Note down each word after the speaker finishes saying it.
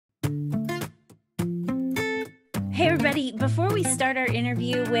Hey, everybody. Before we start our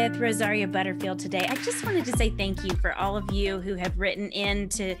interview with Rosaria Butterfield today, I just wanted to say thank you for all of you who have written in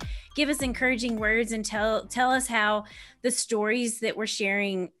to give us encouraging words and tell us how the stories that we're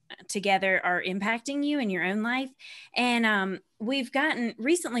sharing together are impacting you in your own life. And we've gotten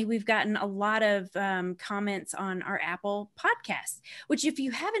a lot of comments on our Apple podcast, which if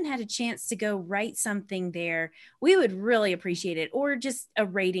you haven't had a chance to go write something there, we would really appreciate it. Or just a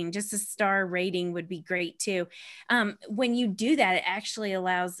rating, just a star rating would be great too. When you do that, it actually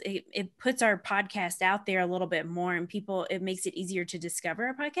it puts our podcast out there a little bit more, and it makes it easier to discover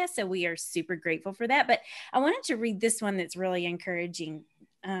our podcast. So we are super grateful for that. But I wanted to read this one that's really encouraging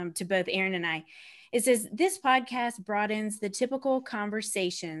to both Aaron and I. It says, this podcast broadens the typical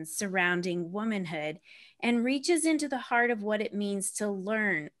conversations surrounding womanhood and reaches into the heart of what it means to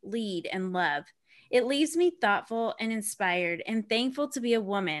learn, lead, and love. It leaves me thoughtful and inspired and thankful to be a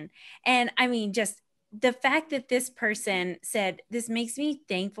woman. And I mean, just the fact that this person said, this makes me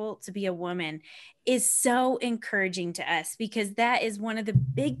thankful to be a woman, is so encouraging to us, because that is one of the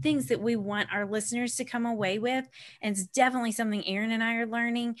big things that we want our listeners to come away with. And it's definitely something Aaron and I are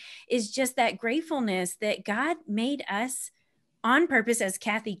learning, is just that gratefulness that God made us on purpose. As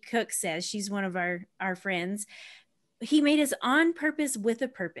Kathy Cook says, she's one of our friends. He made us on purpose with a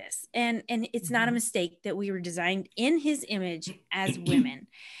purpose. And it's not a mistake that we were designed in his image as women.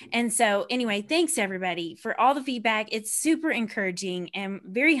 And so anyway, thanks everybody for all the feedback. It's super encouraging and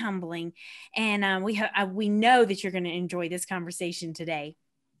very humbling. And we know that you're going to enjoy this conversation today.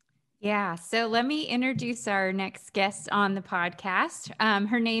 Yeah. So let me introduce our next guest on the podcast.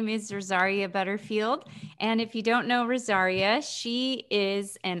 Her name is Rosaria Butterfield. And if you don't know Rosaria, she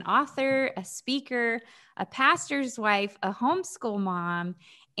is an author, a speaker, a pastor's wife, a homeschool mom,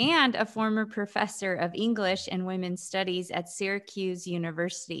 and a former professor of English and women's studies at Syracuse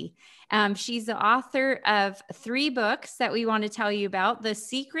University. She's the author of 3 books that we want to tell you about: The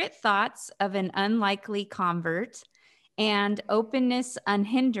Secret Thoughts of an Unlikely Convert, and Openness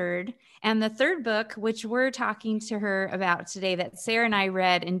Unhindered. And the 3rd book, which we're talking to her about today, that Sarah and I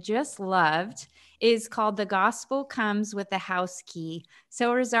read and just loved, is called The Gospel Comes with a House Key.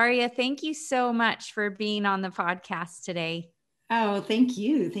 So Rosaria, thank you so much for being on the podcast today. Oh, thank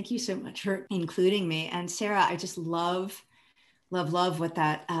you. Thank you so much for including me. And Sarah, I just love what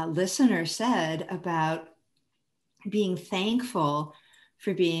that listener said about being thankful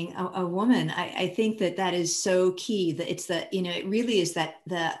for being a woman. I think that is so key. That it's that, it really is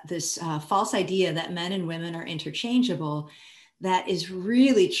this false idea that men and women are interchangeable that is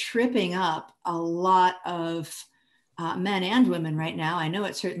really tripping up a lot of men and women right now. I know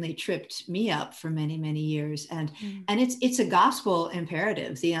it certainly tripped me up for many, many years. And it's a gospel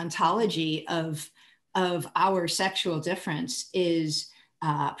imperative. The ontology of our sexual difference is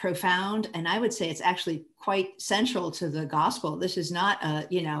profound. And I would say it's actually quite central to the gospel. This is not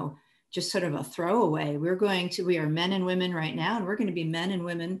just sort of a throwaway. We are men and women right now, and we're going to be men and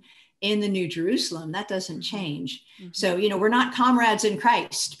women in the New Jerusalem. That doesn't change. Mm-hmm. So, we're not comrades in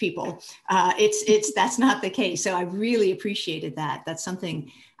Christ, people. That's not the case. So I really appreciated that. That's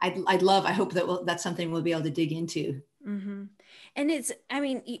something I'd love. I hope that's something we'll be able to dig into. Mm-hmm. And it's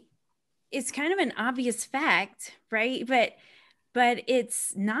kind of an obvious fact, right? But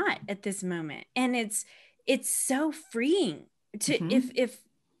it's not at this moment. And it's so freeing to, if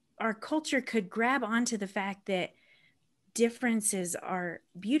our culture could grab onto the fact that differences are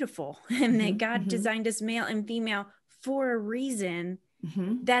beautiful and that God designed us male and female for a reason,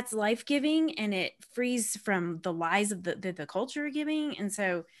 that's life-giving, and it frees from the lies of the culture are giving. And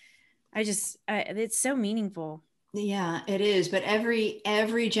so it's so meaningful. Yeah, it is. But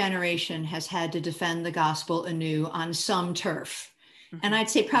every generation has had to defend the gospel anew on some turf. And I'd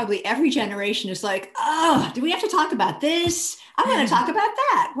say probably every generation is like, oh, do we have to talk about this? I want to talk about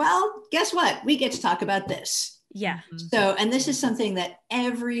that. Well, guess what? We get to talk about this. Yeah. So, and this is something that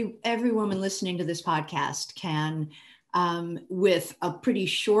every woman listening to this podcast can, with a pretty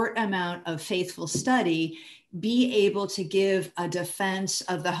short amount of faithful study, be able to give a defense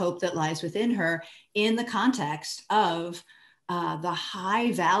of the hope that lies within her in the context of the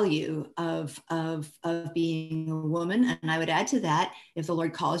high value of being a woman. And I would add to that, if the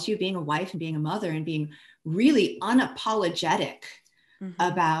Lord calls you, being a wife and being a mother, and being really unapologetic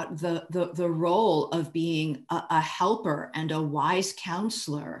about the role of being a helper and a wise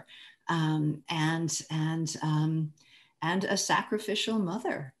counselor, and a sacrificial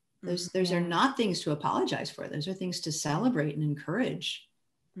mother. Those are not things to apologize for. Those are things to celebrate and encourage.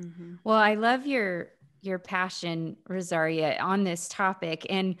 Well, I love your passion, Rosaria, on this topic.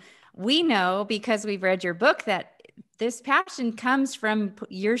 And we know, because we've read your book, that this passion comes from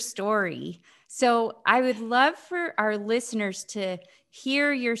your story. So I would love for our listeners to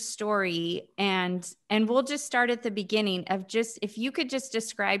hear your story, and we'll just start at the beginning of just, if you could just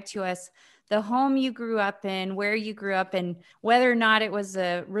describe to us the home you grew up in, where you grew up, and whether or not it was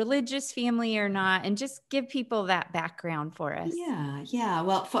a religious family or not, and just give people that background for us. Yeah.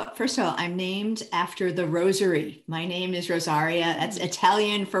 Well, first of all, I'm named after the rosary. My name is Rosaria. That's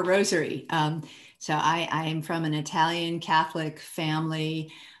Italian for rosary. So I am from an Italian Catholic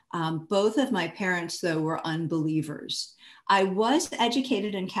family. Both of my parents, though, were unbelievers. I was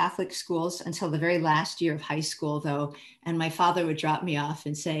educated in Catholic schools until the very last year of high school, though, and my father would drop me off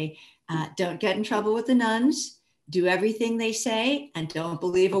and say, don't get in trouble with the nuns, do everything they say, and don't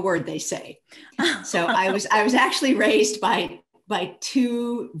believe a word they say. So I was actually raised by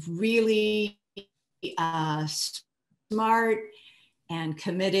two really smart and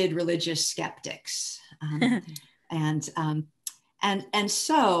committed religious skeptics. And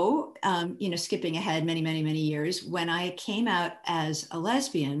so, skipping ahead many years, when I came out as a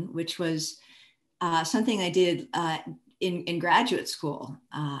lesbian, which was something I did in graduate school,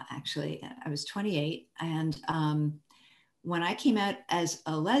 actually, I was 28. And when I came out as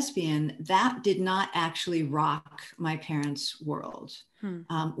a lesbian, that did not actually rock my parents' world.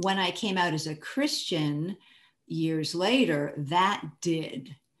 When I came out as a Christian years later, that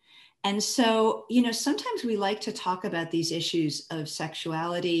did. And so, sometimes we like to talk about these issues of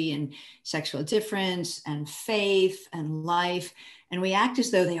sexuality and sexual difference and faith and life, and we act as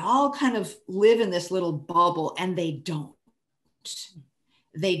though they all kind of live in this little bubble, and they don't.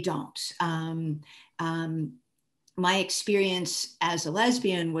 They don't. My experience as a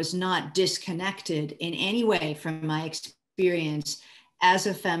lesbian was not disconnected in any way from my experience as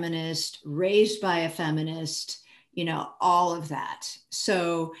a feminist, raised by a feminist, all of that.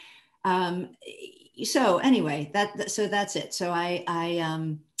 So anyway, that's it. So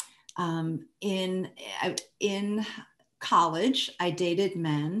in college, I dated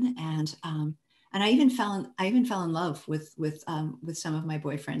men, and I even fell in love with some of my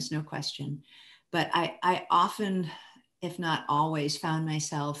boyfriends, no question. But I often, if not always, found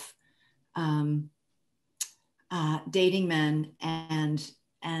myself dating men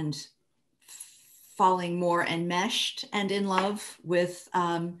and falling more enmeshed and in love with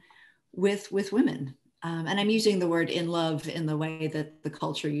women. And I'm using the word in love in the way that the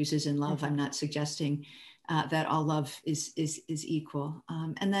culture uses in love. I'm not suggesting that all love is equal.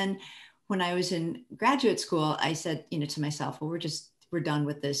 And then when I was in graduate school, I said, to myself, well, we're done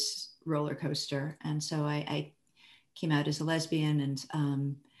with this roller coaster. And so I came out as a lesbian,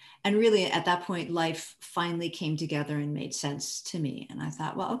 and really at that point, life finally came together and made sense to me. And I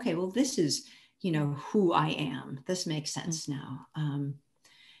thought, well, okay, well, this is, who I am. This makes sense now.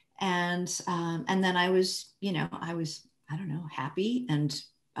 And then I was, I don't know, happy and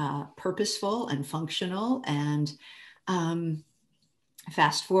purposeful and functional. And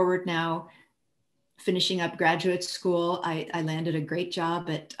fast forward now, finishing up graduate school, I landed a great job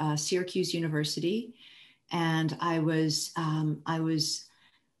at Syracuse University, and I was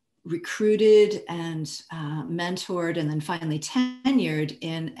recruited and mentored, and then finally tenured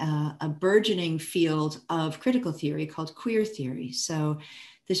in a burgeoning field of critical theory called queer theory. So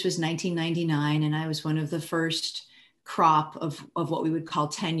this was 1999, and I was one of the first crop of what we would call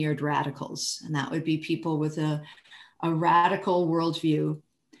tenured radicals, and that would be people with a radical worldview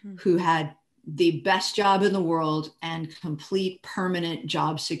who had the best job in the world and complete permanent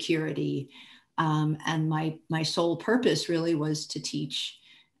job security. And my sole purpose really was to teach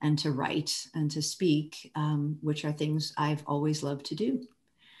and to write and to speak, which are things I've always loved to do.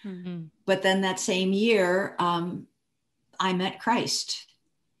 Mm-hmm. But then that same year, I met Christ.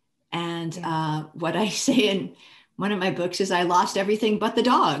 And what I say in one of my books is I lost everything but the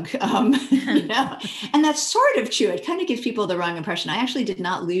dog, and that's sort of true. It kind of gives people the wrong impression. I actually did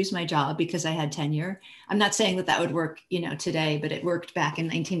not lose my job because I had tenure. I'm not saying that would work, today, but it worked back in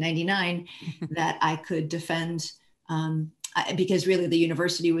 1999 that I could defend, because really the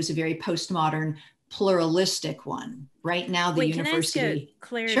university was a very postmodern, pluralistic one. Right now, the university. Can I ask a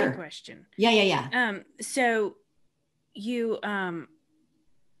clarity question? Yeah. So you,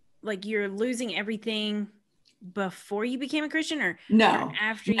 you're losing everything before you became a Christian, or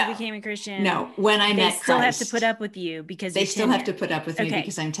after you became a Christian? No, when I met Christ. They still have to put up with you because they still have to put up with me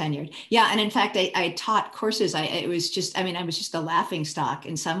because I'm tenured. Yeah. And in fact, I taught courses. I was just a laughing stock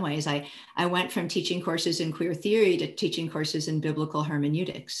in some ways. I went from teaching courses in queer theory to teaching courses in biblical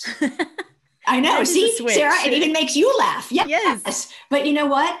hermeneutics. I know. See, Sarah, it even makes you laugh. Yes. But you know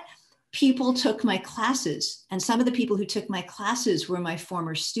what? People took my classes, and some of the people who took my classes were my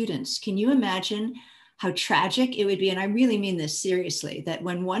former students. Can you imagine how tragic it would be. And I really mean this seriously, that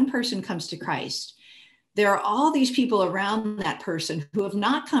when one person comes to Christ, there are all these people around that person who have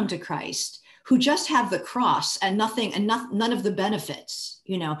not come to Christ, who just have the cross and nothing, and none of the benefits.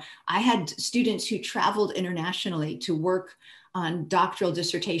 You know, I had students who traveled internationally to work on doctoral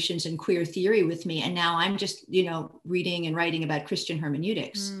dissertations in queer theory with me. And now I'm just, you know, reading and writing about Christian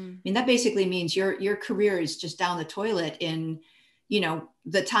hermeneutics. I mean, that basically means your career is just down the toilet in, you know,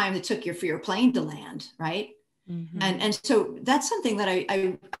 the time it took you for your plane to land, right? Mm-hmm. And so that's something that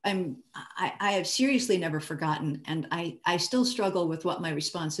I have seriously never forgotten. And I still struggle with what my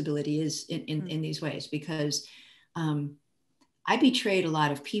responsibility is in these ways, because I betrayed a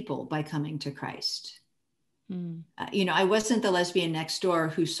lot of people by coming to Christ. You know, I wasn't the lesbian next door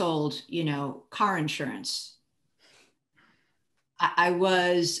who sold, you know, car insurance. I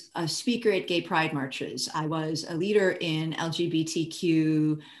was a speaker at gay pride marches. I was a leader in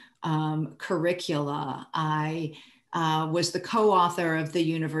LGBTQ curricula. I was the co-author of the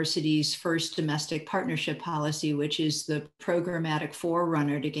university's first domestic partnership policy, which is the programmatic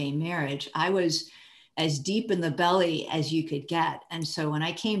forerunner to gay marriage. I was as deep in the belly as you could get. And so when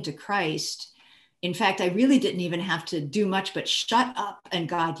I came to Christ, in fact, I really didn't even have to do much but shut up, and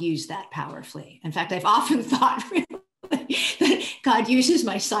God used that powerfully. In fact, I've often thought really that God uses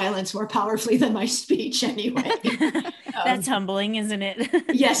my silence more powerfully than my speech anyway. That's humbling, isn't it?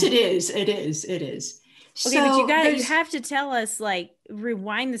 Yes, it is. It is. It is. Okay, so but you have to tell us, like,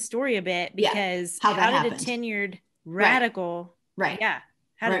 rewind the story a bit, because how did a tenured radical, right? Yeah,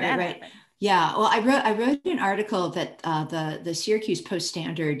 how did that happen? Yeah, well, I wrote an article that the Syracuse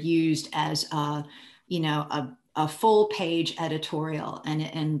Post-Standard used as a full page editorial,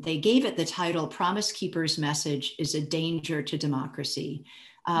 and they gave it the title "Promise Keepers' Message is a Danger to Democracy."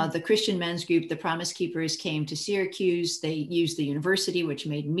 The Christian men's group, the Promise Keepers, came to Syracuse. They used the university, which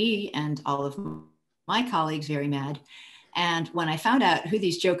made me and all of my colleagues very mad. And when I found out who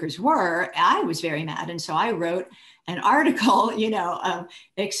these jokers were, I was very mad. And so I wrote an article,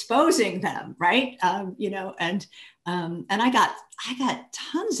 exposing them, right? And I got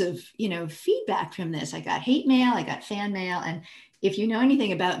tons of, feedback from this. I got hate mail, I got fan mail. And if you know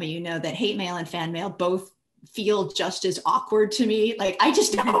anything about me, you know that hate mail and fan mail both feel just as awkward to me. Like, I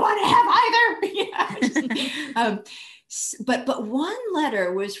just don't want to have either. But one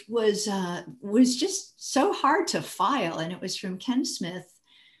letter was just so hard to file, and it was from Ken Smith,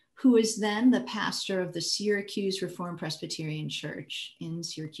 who was then the pastor of the Syracuse Reformed Presbyterian Church in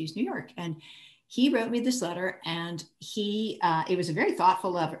Syracuse, New York. And he wrote me this letter, and it was a very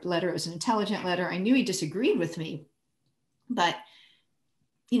thoughtful letter. It was an intelligent letter. I knew he disagreed with me, but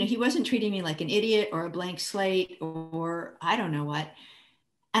he wasn't treating me like an idiot or a blank slate or I don't know what.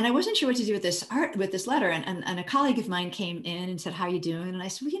 And I wasn't sure what to do with this letter. And a colleague of mine came in and said, "How are you doing?" And I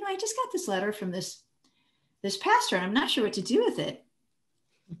said, "Well, I just got this letter from this pastor, and I'm not sure what to do with it."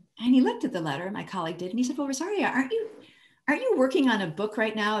 And he looked at the letter, my colleague did, and he said, "Well, Rosaria, aren't you working on a book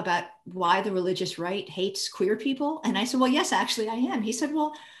right now about why the religious right hates queer people?" And I said, "Well, yes, actually I am." He said,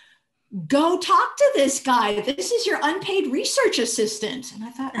 "Well, go talk to this guy. This is your unpaid research assistant." And I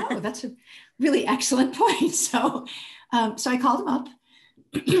thought, oh, that's a really excellent point. So I called him up.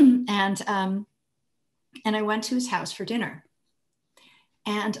 And I went to his house for dinner,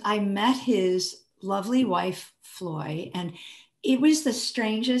 and I met his lovely wife, Floy, and it was the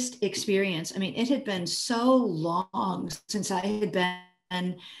strangest experience. I mean, it had been so long since I had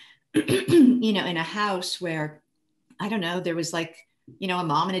been, in a house where, I don't know, there was like, a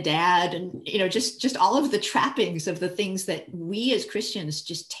mom and a dad, and, just all of the trappings of the things that we as Christians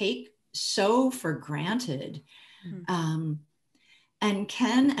just take so for granted. Mm-hmm. And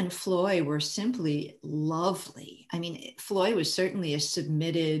Ken and Floy were simply lovely. I mean, Floy was certainly a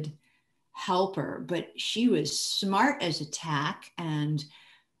submitted helper, but she was smart as a tack. And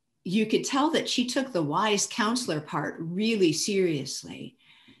you could tell that she took the wise counselor part really seriously.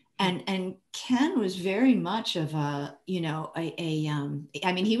 And Ken was very much of I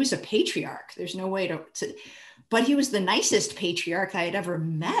mean, he was a patriarch. There's no way to but he was the nicest patriarch I had ever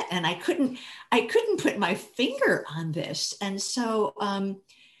met. And I couldn't put my finger on this. And so,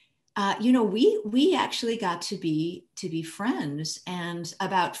 we actually got to be friends. And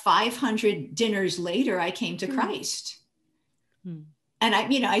about 500 dinners later, I came to Christ. And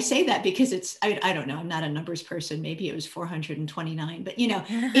I say that because I don't know, I'm not a numbers person. Maybe it was 429, but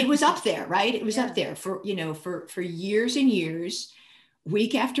it was up there, right? It was up there for years and years,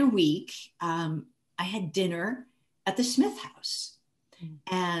 week after week. I had dinner at the Smith house,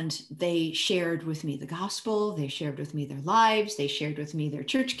 and they shared with me the gospel. They shared with me their lives. They shared with me their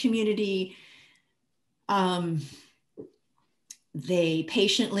church community. they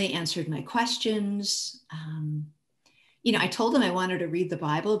patiently answered my questions. I told them I wanted to read the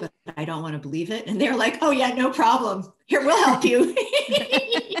Bible, but I don't want to believe it. And they're like, oh yeah, no problem. Here, we'll help you.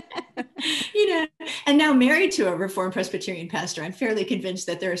 And now married to a Reformed Presbyterian pastor, I'm fairly convinced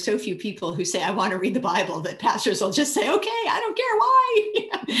that there are so few people who say, I want to read the Bible, that pastors will just say, okay, I don't care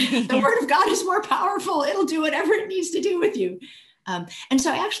why. The word of God is more powerful. It'll do whatever it needs to do with you. And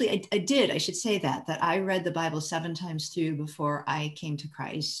so I should say that I read the Bible 7 times through before I came to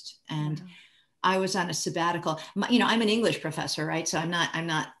Christ. And wow. I was on a sabbatical. I'm an English professor, right? So I'm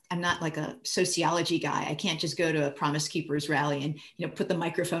not like a sociology guy. I can't just go to a Promise Keepers rally and, put the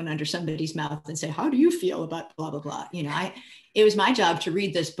microphone under somebody's mouth and say, how do you feel about blah, blah, blah. It was my job to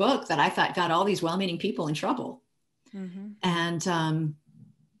read this book that I thought got all these well-meaning people in trouble. Mm-hmm. And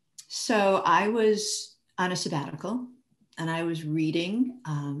so I was on a sabbatical and I was reading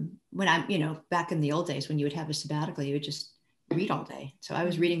when I'm, back in the old days when you would have a sabbatical, you would just read all day. So I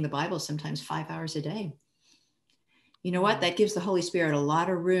was reading the Bible sometimes 5 hours a day. You know what? That gives the Holy Spirit a lot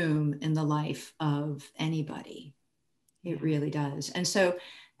of room in the life of anybody. It really does. And so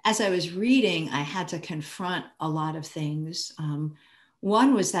as I was reading, I had to confront a lot of things.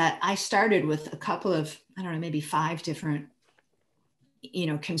 One was that I started with a couple of, maybe 5 different,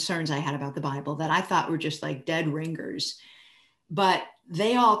 concerns I had about the Bible that I thought were just like dead ringers. But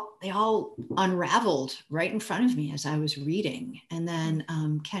they all unraveled right in front of me as I was reading. And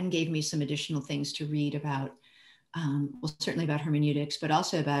then Ken gave me some additional things to read about, certainly about hermeneutics, but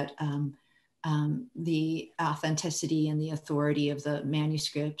also about the authenticity and the authority of the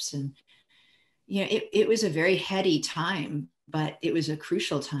manuscripts. And, it was a very heady time, but it was a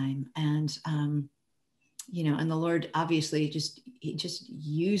crucial time. And, and the Lord obviously just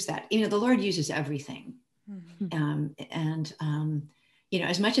used that. The Lord uses everything. Mm-hmm.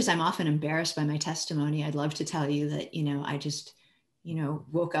 As much as I'm often embarrassed by my testimony, I'd love to tell you that, I just,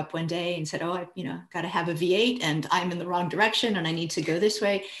 woke up one day and said, oh, I, got to have a V8 and I'm in the wrong direction and I need to go this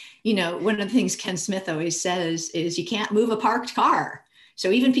way. One of the things Ken Smith always says is you can't move a parked car. So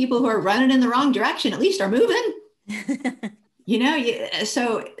even people who are running in the wrong direction, at least are moving,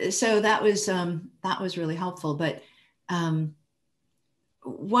 so that was really helpful. But,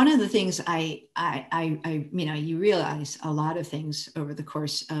 one of the things you realize a lot of things over the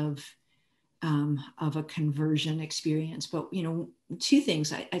course of a conversion experience, but 2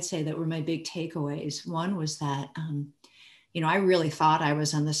 things I'd say that were my big takeaways. One was that I really thought I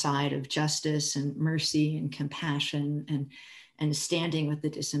was on the side of justice and mercy and compassion and standing with the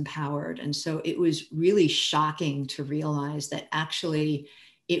disempowered, and so it was really shocking to realize that actually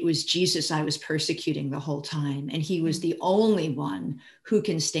it was Jesus I was persecuting the whole time. And he was the only one who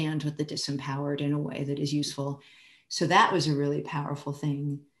can stand with the disempowered in a way that is useful. So that was a really powerful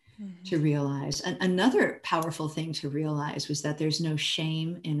thing to realize. And another powerful thing to realize was that there's no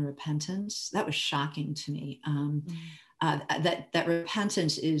shame in repentance. That was shocking to me. That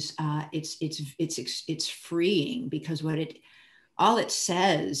repentance is, it's freeing, because all it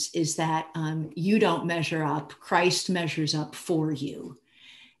says is that you don't measure up, Christ measures up for you.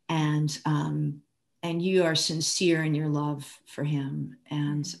 And you are sincere in your love for him,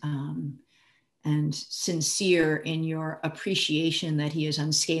 and sincere in your appreciation that he is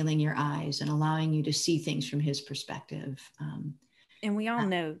unscaling your eyes and allowing you to see things from his perspective. And we all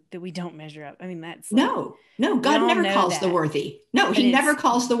know that we don't measure up. I mean, that's no, God never calls the worthy. No, he never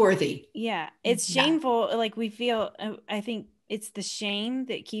calls the worthy. Yeah. It's shameful. Like we feel, I think it's the shame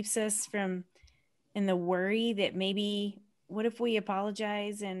that keeps us from, and the worry that maybe, what if we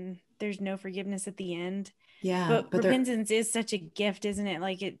apologize and there's no forgiveness at the end? Yeah. But repentance is such a gift, isn't it?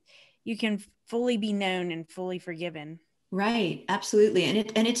 Like you can fully be known and fully forgiven. Right. Absolutely.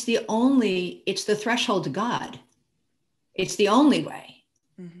 And it's the threshold to God. It's the only way.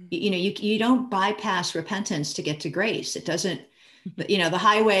 Mm-hmm. You don't bypass repentance to get to grace. It doesn't, the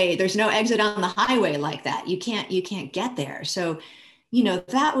highway, there's no exit on the highway like that. You can't get there. So,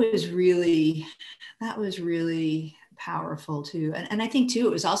 that was really powerful too. And I think too,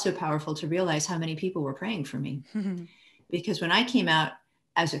 it was also powerful to realize how many people were praying for me. Because when I came out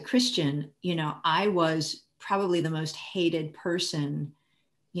as a Christian, I was probably the most hated person,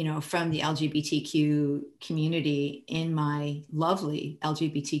 from the LGBTQ community in my lovely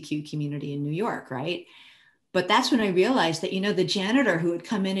LGBTQ community in New York, right? But that's when I realized that, the janitor who would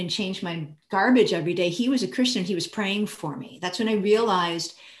come in and change my garbage every day, he was a Christian, he was praying for me. That's when I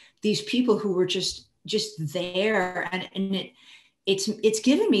realized these people who were just there, and it's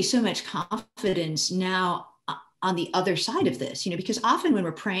given me so much confidence now on the other side of this, because often when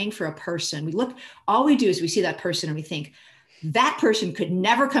we're praying for a person, all we do is we see that person and we think that person could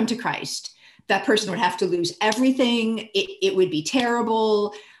never come to Christ. That person would have to lose everything. It would be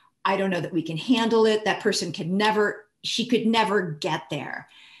terrible. I don't know that we can handle it. That person she could never get there.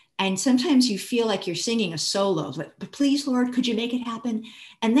 And sometimes you feel like you're singing a solo, like, but please, Lord, could you make it happen?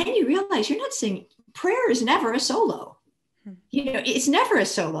 And then you realize you're not singing. Prayer is never a solo. It's never a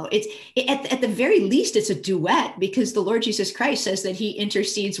solo. At the very least, it's a duet, because the Lord Jesus Christ says that he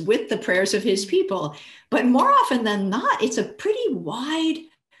intercedes with the prayers of his people. But more often than not, it's a pretty wide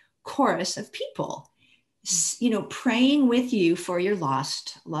chorus of people, praying with you for your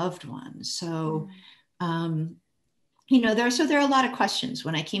lost loved ones. So, there are a lot of questions.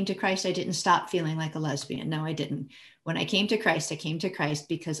 When I came to Christ, I didn't stop feeling like a lesbian. No, I didn't. When I came to Christ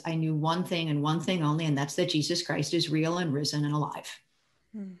because I knew one thing and one thing only, and that's that Jesus Christ is real and risen and alive.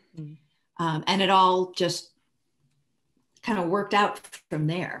 Mm-hmm. And it all just kind of worked out from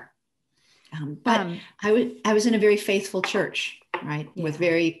there. But I was in a very faithful church, right? Yeah.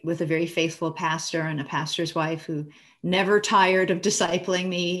 With a very faithful pastor and a pastor's wife who never tired of discipling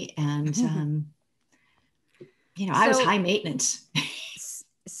me. And, I was high maintenance.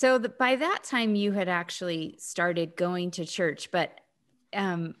 So by that time you had actually started going to church, but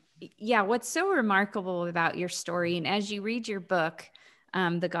what's so remarkable about your story, and as you read your book,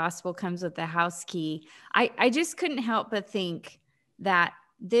 The Gospel Comes with the House Key, I just couldn't help but think that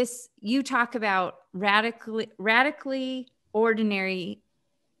you talk about radically ordinary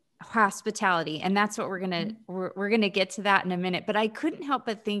hospitality, and that's what we're gonna get to that in a minute. But I couldn't help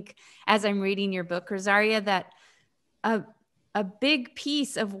but think, as I'm reading your book, Rosaria, that a big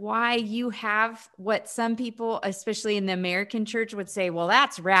piece of why you have what some people, especially in the American church, would say, well,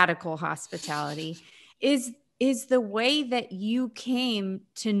 that's radical hospitality, is the way that you came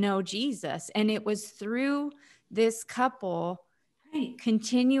to know Jesus. And it was through this couple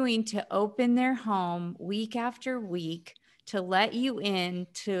continuing to open their home week after week to let you in,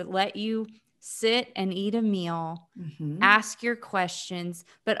 to let you sit and eat a meal, ask your questions,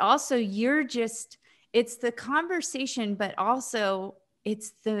 but also it's the conversation, but also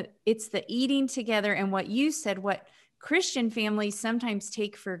it's the eating together. And what you said, what Christian families sometimes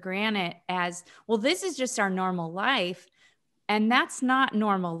take for granted as, well, this is just our normal life. And that's not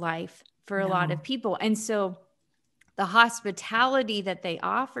normal life for a lot of people. And so the hospitality that they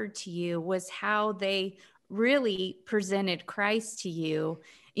offered to you was how they really presented Christ to you.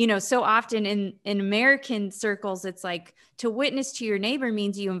 So often in American circles, it's like to witness to your neighbor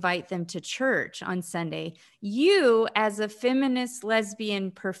means you invite them to church on Sunday. You, as a feminist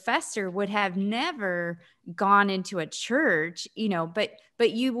lesbian professor, would have never gone into a church,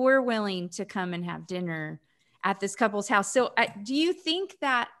 but you were willing to come and have dinner at this couple's house. So do you think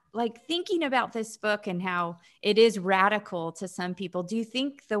that, like, thinking about this book and how it is radical to some people, do you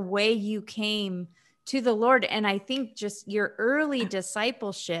think the way you came to the Lord, and I think just your early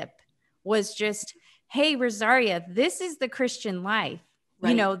discipleship, was just, hey, Rosaria, this is the Christian life.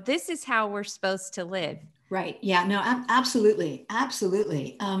 Right. This is how we're supposed to live. Right. Yeah, no, absolutely.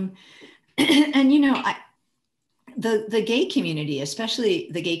 Absolutely. And, the gay community, especially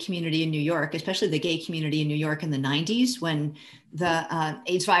the gay community in New York, especially the gay community in New York in the 90s, when the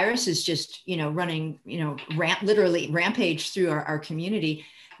AIDS virus is just, running, literally rampage through our community.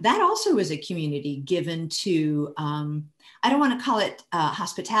 That also is a community given to, I don't want to call it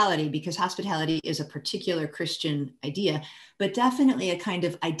hospitality, because hospitality is a particular Christian idea, but definitely a kind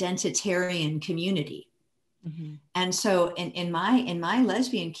of identitarian community. Mm-hmm. And so in my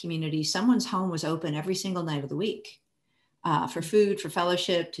lesbian community, someone's home was open every single night of the week for food, for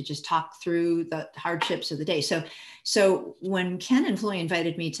fellowship, to just talk through the hardships of the day. So when Ken and Floy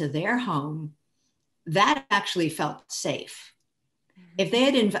invited me to their home, that actually felt safe. If they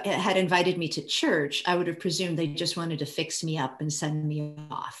had invited me to church, I would have presumed they just wanted to fix me up and send me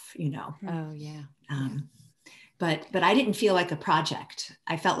off, Oh yeah. But I didn't feel like a project.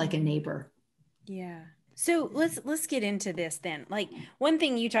 I felt like a neighbor. Yeah. So let's get into this then. Like, one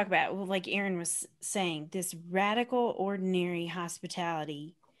thing you talk about, like Aaron was saying, this radical ordinary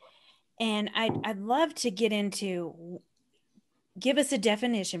hospitality, and I'd love to get into, give us a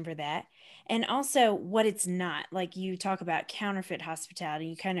definition for that. And also what it's not. Like, you talk about counterfeit hospitality.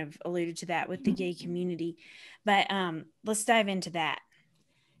 You kind of alluded to that with the gay community, but let's dive into that.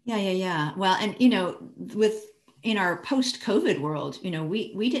 Yeah. Well, and, in our post-COVID world,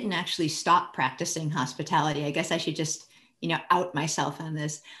 we didn't actually stop practicing hospitality. I guess I should just, out myself on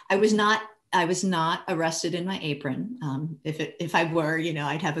this. I was not arrested in my apron. If I were,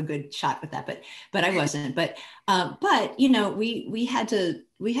 I'd have a good shot with that, but I wasn't. But we had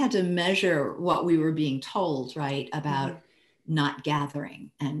to measure what we were being told, right, about not gathering.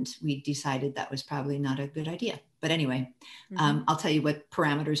 And we decided that was probably not a good idea. But anyway, I'll tell you what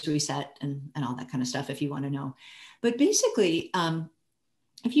parameters we set and all that kind of stuff if you want to know. But basically,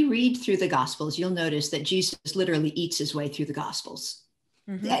 if you read through the Gospels, you'll notice that Jesus literally eats his way through the Gospels.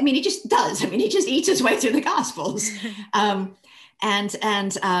 I mean, he just does. I mean, he just eats his way through the Gospels.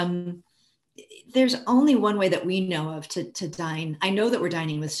 There's only one way that we know of to dine. I know that we're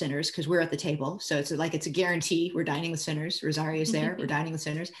dining with sinners because we're at the table. So it's a guarantee. We're dining with sinners. Rosaria's there. We're dining with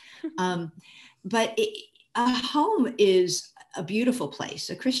sinners. But a home is a beautiful place.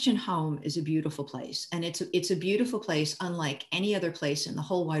 A Christian home is a beautiful place. And it's a beautiful place unlike any other place in the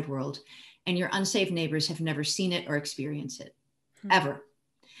whole wide world. And your unsaved neighbors have never seen it or experienced it, ever.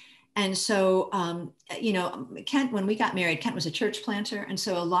 And so, Kent, when we got married, Kent was a church planter. And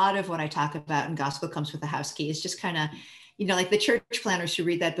so a lot of what I talk about in Gospel Comes with the House Key is just kind of, like the church planters who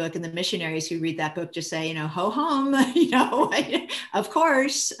read that book and the missionaries who read that book just say, ho hum, of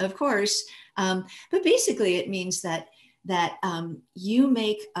course. But basically it means that you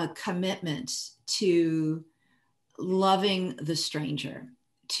make a commitment to loving the stranger,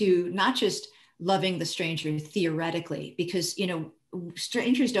 to not just loving the stranger theoretically, because,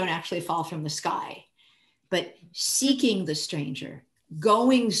 strangers don't actually fall from the sky, but seeking the stranger,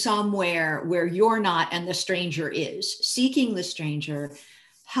 going somewhere where you're not and the stranger is, seeking the stranger,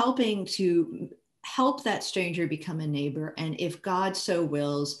 helping to help that stranger become a neighbor. And if God so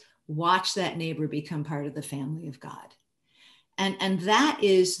wills, watch that neighbor become part of the family of God. And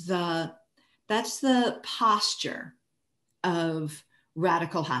that's the posture of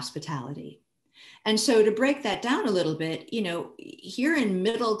radical hospitality. And so to break that down a little bit, here in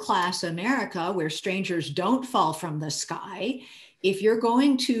middle class America, where strangers don't fall from the sky, if you're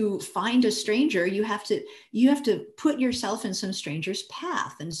going to find a stranger, you have to put yourself in some stranger's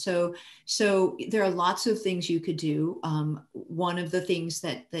path. And so there are lots of things you could do. One of the things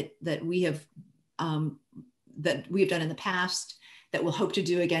that we have done in the past, that we'll hope to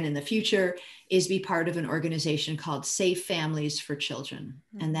do again in the future, is be part of an organization called Safe Families for Children.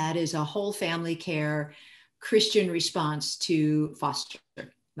 And that is a whole family care Christian response to foster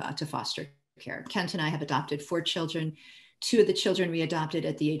care. Kent and I have adopted 4 children. 2 of the children we adopted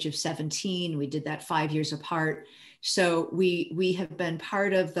at the age of 17. We did that 5 years apart. So we have been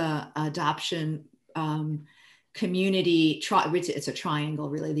part of the adoption community. It's a triangle,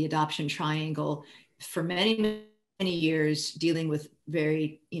 really, the adoption triangle, for many years, dealing with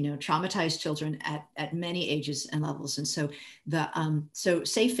very traumatized children at many ages and levels. And so so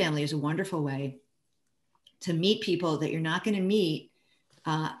Safe Family is a wonderful way to meet people that you're not going to meet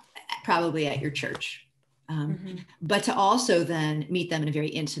probably at your church, but to also then meet them in a very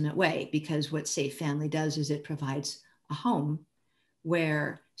intimate way, because what Safe Family does is it provides a home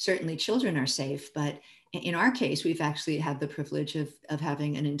where certainly children are safe, but in our case, we've actually had the privilege of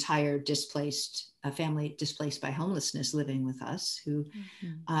having an entire family displaced by homelessness living with us, who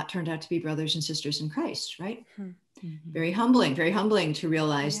turned out to be brothers and sisters in Christ, right? Very humbling to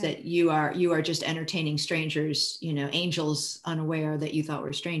realize that you are just entertaining strangers, angels unaware that you thought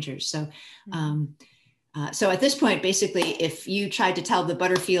were strangers. So so at this point, basically, if you tried to tell the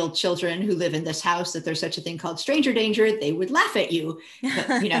Butterfield children who live in this house that there's such a thing called stranger danger, they would laugh at you.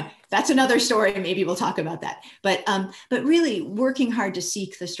 But, that's another story. Maybe we'll talk about that. But really working hard to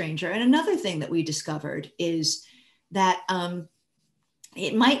seek the stranger. And another thing that we discovered is that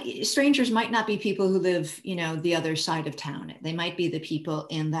strangers might not be people who live, the other side of town. They might be the people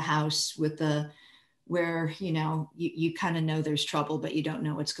in the house where you kind of know there's trouble, but you don't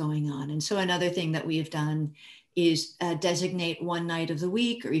know what's going on. And so another thing that we have done is designate one night of the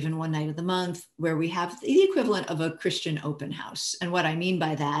week or even one night of the month where we have the equivalent of a Christian open house. And what I mean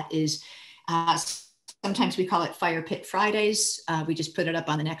by that is sometimes we call it Fire Pit Fridays. We just put it up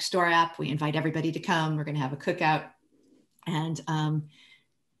on the Nextdoor app. We invite everybody to come. We're going to have a cookout.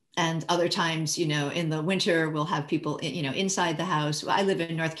 And other times, in the winter, we'll have people, inside the house. I live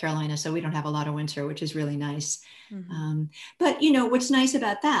in North Carolina, so we don't have a lot of winter, which is really nice. But, what's nice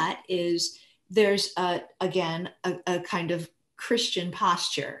about that is there's, again, a kind of Christian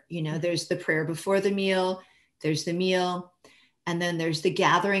posture. There's the prayer before the meal, there's the meal, and then there's the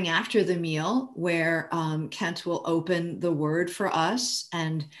gathering after the meal where Kent will open the word for us,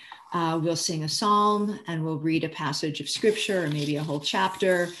 and we'll sing a psalm, and we'll read a passage of scripture or maybe a whole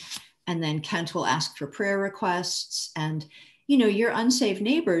chapter. And then Kent will ask for prayer requests. And, your unsaved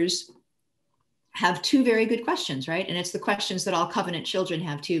neighbors have 2 very good questions, right? And it's the questions that all covenant children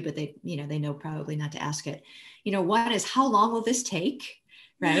have too, but they know probably not to ask it. One is, how long will this take?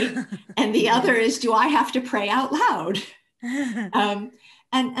 Right. And the other is, do I have to pray out loud?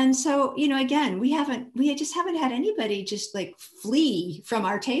 And so, again, we just haven't had anybody just like flee from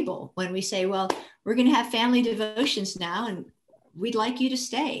our table when we say, well, we're going to have family devotions now and we'd like you to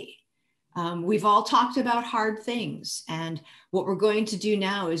stay. We've all talked about hard things. And what we're going to do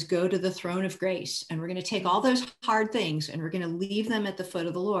now is go to the throne of grace. And we're going to take all those hard things and we're going to leave them at the foot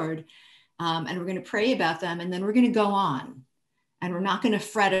of the Lord. And we're going to pray about them. And then we're going to go on. And we're not going to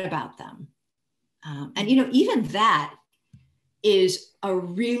fret about them. And even that is a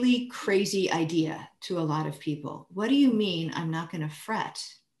really crazy idea to a lot of people. What do you mean I'm not going to fret?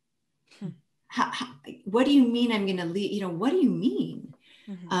 What do you mean I'm going to leave? What do you mean?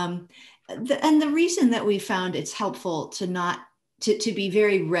 And the reason that we found it's helpful to be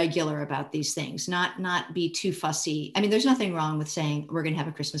very regular about these things, not be too fussy. I mean, there's nothing wrong with saying we're going to have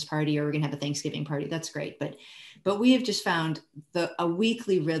a Christmas party or we're going to have a Thanksgiving party. That's great. But we have just found a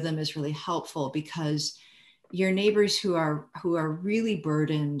weekly rhythm is really helpful because your neighbors who are really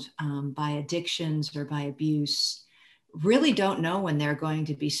burdened by addictions or by abuse really don't know when they're going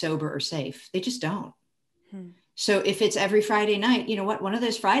to be sober or safe. They just don't. So if it's every Friday night, you know what? One of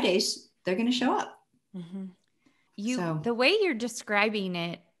those Fridays, they're going to show up. The way you're describing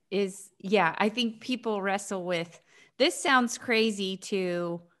it is, I think people wrestle with, this sounds crazy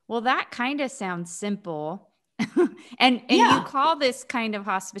to, well, that kind of sounds simple. and you call this kind of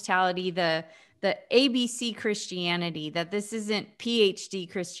hospitality the ABC Christianity, that this isn't PhD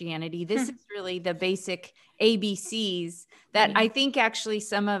Christianity. This is really the basic ABCs that I think actually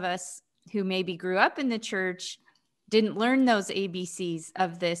some of us who maybe grew up in the church didn't learn those ABCs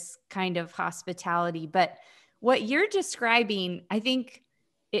of this kind of hospitality. But what you're describing, I think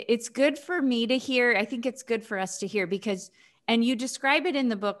it's good for me to hear. I think it's good for us to hear because, and you describe it in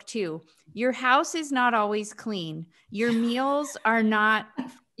the book too, your house is not always clean. Your meals are not,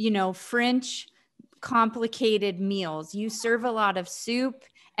 French complicated meals. You serve a lot of soup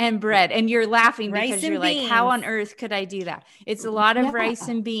and bread, and you're laughing because you're like, how on earth could I do that? It's a lot of rice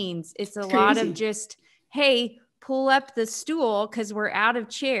and beans. It's a lot of just, hey, pull up the stool because we're out of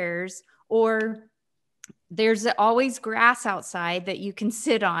chairs, or there's always grass outside that you can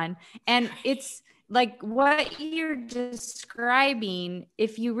sit on. And it's like what you're describing,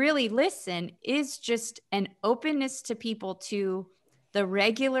 if you really listen, is just an openness to people, to the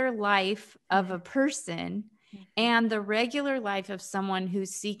regular life of a person and the regular life of someone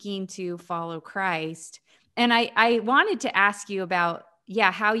who's seeking to follow Christ. And I wanted to ask you about,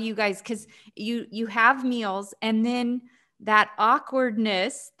 how you guys, because you have meals and then that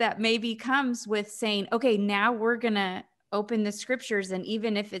awkwardness that maybe comes with saying, okay, now we're going to open the scriptures. And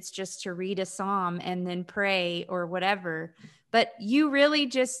even if it's just to read a psalm and then pray or whatever, but you really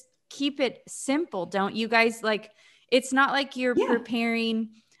just keep it simple, don't you guys? Like, it's not like you're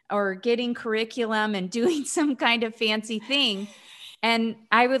preparing or getting curriculum and doing some kind of fancy thing. And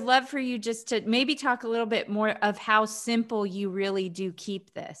I would love for you just to maybe talk a little bit more of how simple you really do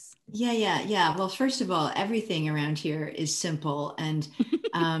keep this. Yeah. Well, first of all, everything around here is simple. And,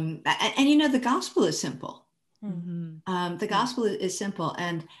 the gospel is simple. The gospel is simple.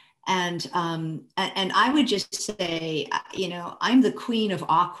 And I would just say, I'm the queen of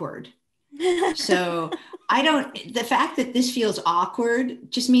awkward. So the fact that this feels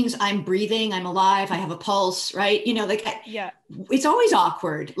awkward just means I'm breathing, I'm alive, I have a pulse, right? It's always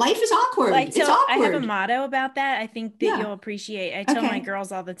awkward. Life is awkward. It's awkward. I have a motto about that. I think that you'll appreciate. I tell my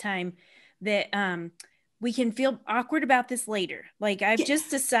girls all the time that, we can feel awkward about this later. Like I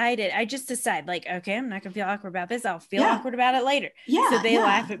just decide like, okay, I'm not gonna feel awkward about this. I'll feel awkward about it later. So they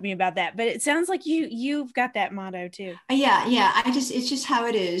laugh at me about that, but it sounds like you've got that motto too. It's just how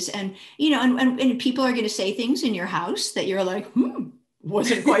it is. And, and people are going to say things in your house that you're like,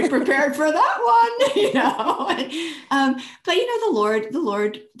 wasn't quite prepared for that one, but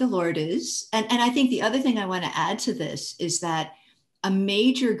the Lord is, and I think the other thing I want to add to this is that a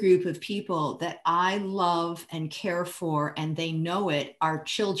major group of people that I love and care for, and they know it, are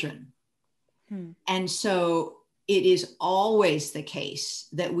children. And so it is always the case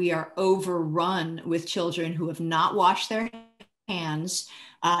that we are overrun with children who have not washed their hands.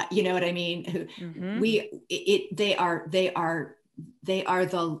 You know what I mean? They are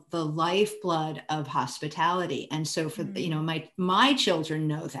the lifeblood of hospitality. And so for, my children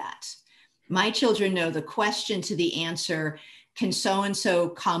know that. My children know the question to the answer, can so-and-so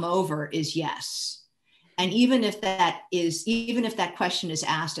come over, is yes. And even if that question is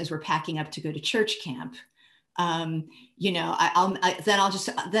asked as we're packing up to go to church camp, I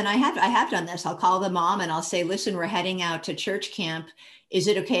have done this. I'll call the mom and I'll say, listen, we're heading out to church camp. Is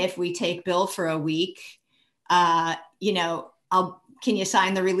it okay if we take Bill for a week? Can you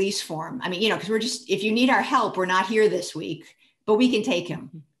sign the release form? I mean, because if you need our help, we're not here this week. but we can take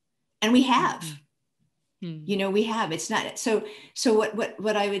him. And we have. Mm-hmm. We have. It's not so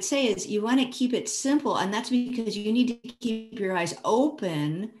what I would say is you want to keep it simple, and that's because you need to keep your eyes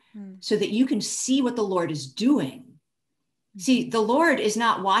open so that you can see what the Lord is doing. See, the Lord is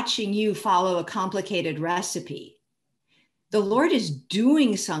not watching you follow a complicated recipe. The Lord is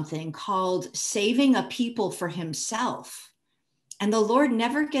doing something called saving a people for himself. And the Lord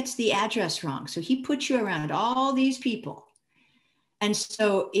never gets the address wrong. So he puts you around all these people. And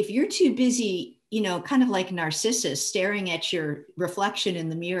so if you're too busy, kind of like Narcissus staring at your reflection in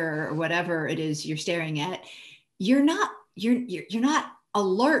the mirror or whatever it is you're staring at, you're not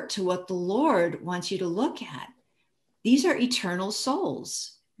alert to what the Lord wants you to look at. These are eternal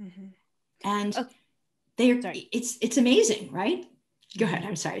souls. And it's amazing, right? Go ahead.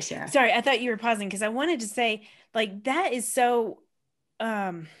 I'm sorry, Sarah. Sorry, I thought you were pausing because I wanted to say, like, that is so,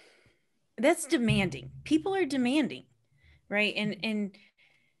 that's demanding. People are demanding, right? And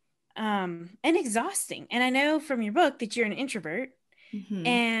exhausting. And I know from your book that you're an introvert,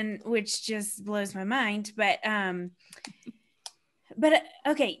 and which just blows my mind. But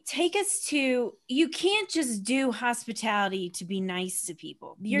okay, take us to, you can't just do hospitality to be nice to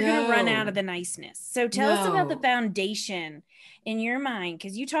people. You're going to run out of the niceness. So tell us about the foundation in your mind,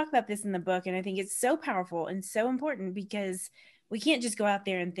 because you talk about this in the book, and I think it's so powerful and so important, because we can't just go out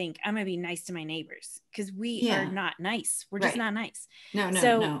there and think, I'm going to be nice to my neighbors, because we are not nice. We're just not nice.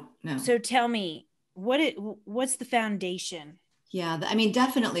 No. So tell me, what's the foundation? Yeah, I mean,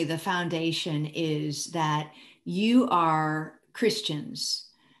 definitely the foundation is that you are Christians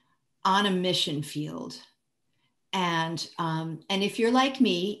on a mission field. And if you're like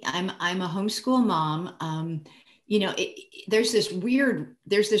me, I'm a homeschool mom. There's this weird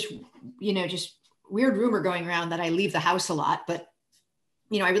rumor going around that I leave the house a lot, but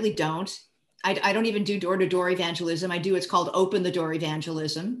I really don't. I don't even do door-to-door evangelism. I do what's called open the door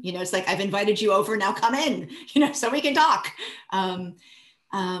evangelism. It's like, I've invited you over, now come in, so we can talk. But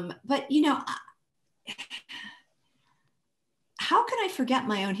how can I forget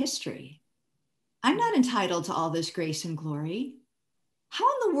my own history? I'm not entitled to all this grace and glory. How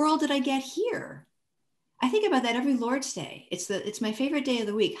in the world did I get here? I think about that every Lord's Day. It's my favorite day of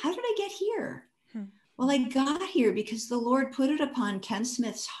the week. How did I get here? Well, I got here because the Lord put it upon Ken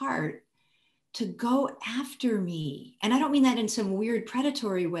Smith's heart to go after me. And I don't mean that in some weird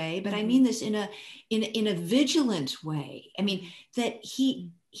predatory way, but I mean this in a vigilant way. I mean, that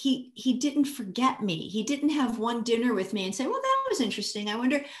he didn't forget me. He didn't have one dinner with me and say, well, that was interesting. I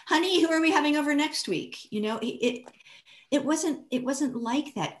wonder, honey, who are we having over next week? It wasn't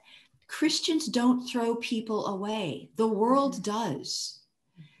like that. Christians don't throw people away. The world does.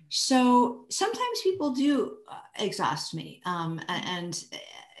 So sometimes people do exhaust me. And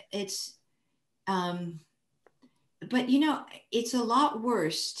it's, but it's a lot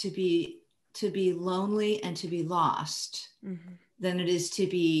worse to be lonely and to be lost than it is to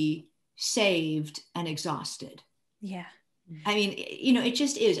be saved and exhausted. Yeah. I mean, it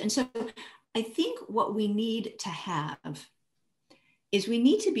just is. And so I think what we need to have is we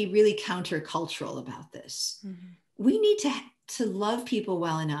need to be really countercultural about this. We need to love people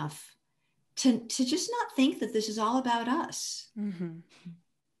well enough to just not think that this is all about us.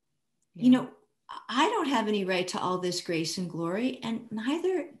 Yeah. I don't have any right to all this grace and glory, and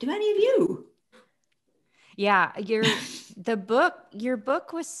neither do any of you. Yeah, your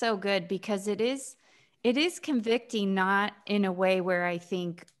book was so good because it is convicting, not in a way where I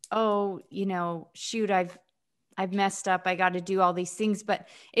think, oh, shoot, I've messed up, I got to do all these things, but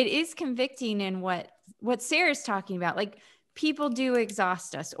it is convicting in what Sarah's talking about. Like, people do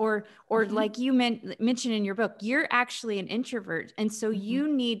exhaust us, or like you mentioned in your book, you're actually an introvert. And so you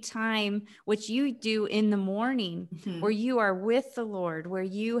need time, which you do in the morning, where you are with the Lord, where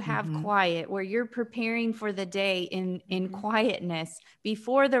you have quiet, where you're preparing for the day in quietness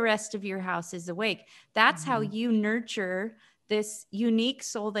before the rest of your house is awake. That's how you nurture this unique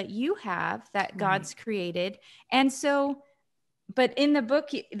soul that you have, that God's created. And so, but in the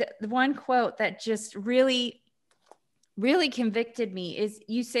book, the one quote that just really convicted me is,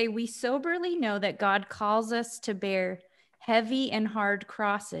 you say, we soberly know that God calls us to bear heavy and hard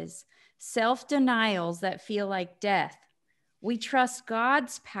crosses, self-denials that feel like death. We trust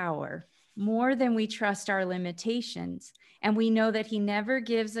God's power more than we trust our limitations. And we know that he never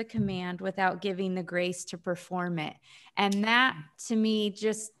gives a command without giving the grace to perform it. And that, to me,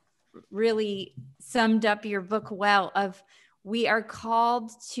 just really summed up your book well, of we are called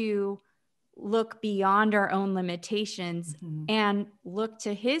to look beyond our own limitations and look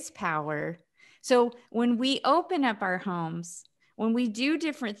to his power. So when we open up our homes, when we do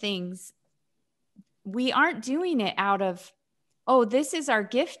different things, we aren't doing it out of oh, this is our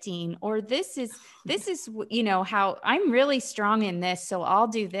gifting, or this is, how I'm really strong in this, so I'll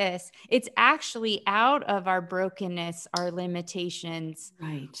do this. It's actually out of our brokenness, our limitations,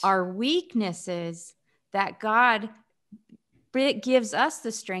 Right. our weaknesses, that God gives us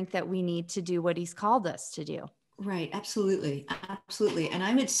the strength that we need to do what he's called us to do. Right. Absolutely. Absolutely. And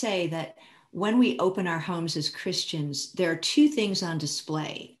I would say that when we open our homes as Christians, there are two things on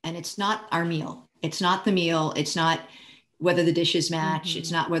display, and it's not our meal. It's not the meal. It's not whether the dishes match.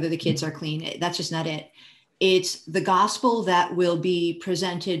 It's not whether the kids are clean. That's just not it. It's the gospel that will be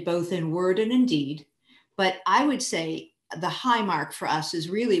presented both in word and in deed. But I would say the high mark for us is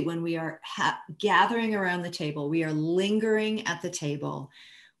really when we are gathering around the table, we are lingering at the table,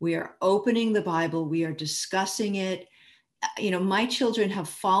 we are opening the Bible, we are discussing it. My children have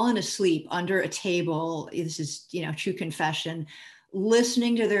fallen asleep under a table. This is, true confession,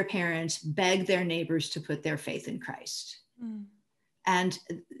 listening to their parents beg their neighbors to put their faith in Christ. Mm. And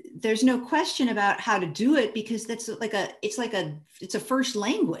there's no question about how to do it, because it's a first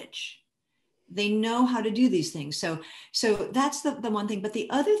language. They know how to do these things. So that's the one thing. But the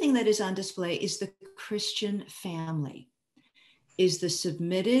other thing that is on display is the Christian family, is the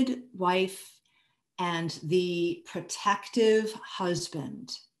submitted wife and the protective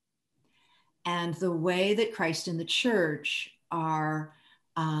husband, and the way that Christ and the church are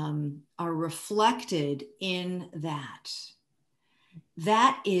reflected in that.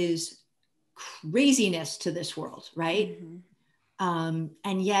 That is craziness to this world, right? Mm-hmm.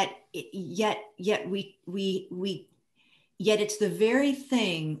 And yet it's the very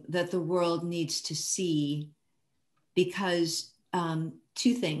thing that the world needs to see, because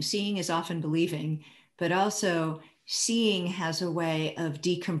two things: seeing is often believing, but also seeing has a way of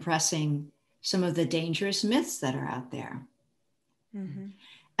decompressing some of the dangerous myths that are out there. Mm-hmm.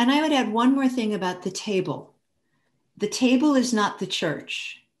 And I would add one more thing about the table. The table is not the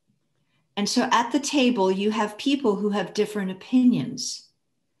church. And so at the table, you have people who have different opinions,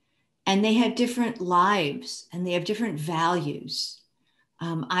 and they have different lives, and they have different values.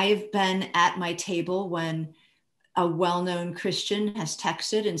 I've been at my table when a well-known Christian has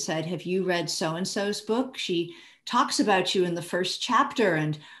texted and said, "Have you read so-and-so's book? She talks about you in the first chapter,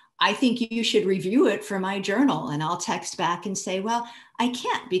 and I think you should review it for my journal." And I'll text back and say, "Well, I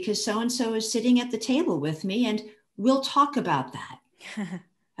can't, because so-and-so is sitting at the table with me, and we'll talk about that."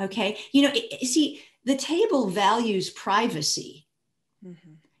 Okay. See, the table values privacy.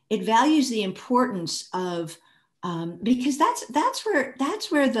 Mm-hmm. It values the importance of, because that's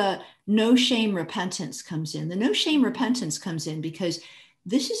where the no shame repentance comes in. The no shame repentance comes in because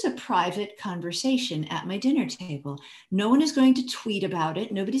this is a private conversation at my dinner table. No one is going to tweet about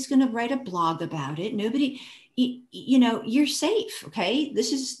it. Nobody's going to write a blog about it. Nobody, you're safe. Okay.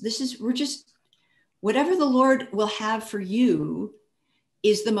 We're just, whatever the Lord will have for you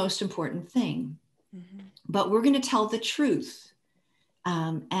is the most important thing. Mm-hmm. But we're going to tell the truth.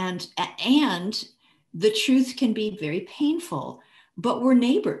 And the truth can be very painful, but we're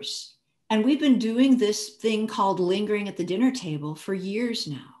neighbors. And we've been doing this thing called lingering at the dinner table for years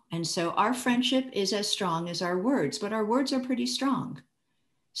now. And so our friendship is as strong as our words, but our words are pretty strong.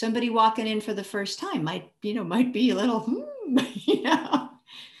 Somebody walking in for the first time might be a little,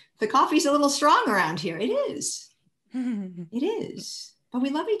 the coffee's a little strong around here. It is. It is. But we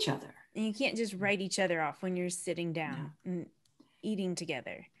love each other. And you can't just write each other off when you're sitting down and eating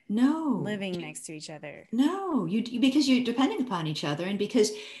together. No. Living next to each other. No, because you're depending upon each other, and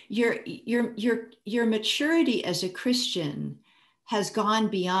because your maturity as a Christian has gone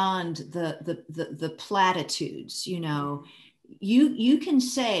beyond the platitudes. You can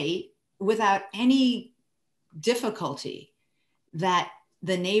say without any difficulty that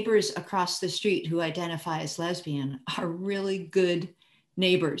the neighbors across the street who identify as lesbian are really good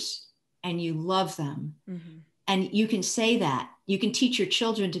neighbors, and you love them. Mm-hmm. And you can say that. You can teach your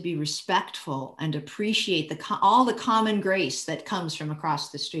children to be respectful and appreciate all the common grace that comes from across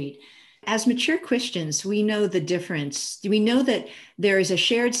the street. As mature Christians, we know the difference. We know that there is a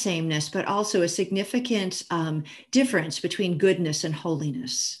shared sameness, but also a significant difference between goodness and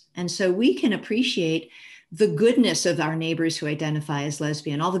holiness. And so we can appreciate the goodness of our neighbors who identify as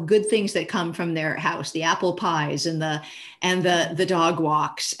lesbian, all the good things that come from their house, the apple pies and the dog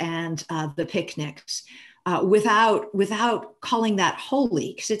walks and the picnics. Without calling that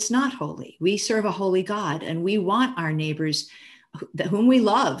holy, because it's not holy. We serve a holy God, and we want our neighbors whom we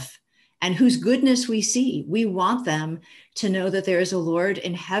love and whose goodness we see. We want them to know that there is a Lord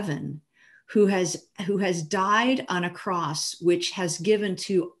in heaven who has died on a cross, which has given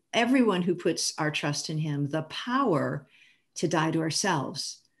to everyone who puts our trust in him the power to die to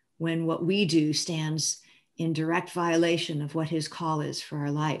ourselves when what we do stands in direct violation of what his call is for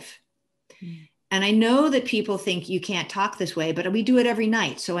our life. And I know that people think you can't talk this way, but we do it every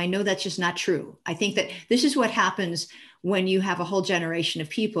night. So I know that's just not true. I think that this is what happens when you have a whole generation of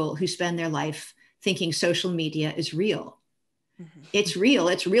people who spend their life thinking social media is real. It's real.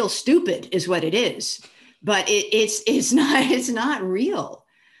 It's real stupid is what it is, but it's not real.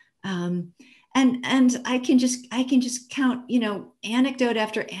 And I can just count, anecdote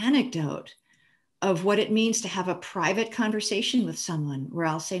after anecdote of what it means to have a private conversation with someone where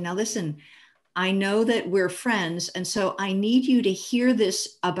I'll say, now listen, I know that we're friends. And so I need you to hear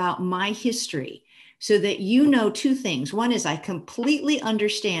this about my history so that you know two things. One is I completely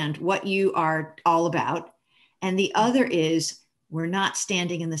understand what you are all about. And the other is we're not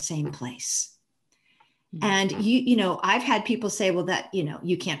standing in the same place. And I've had people say, well, that,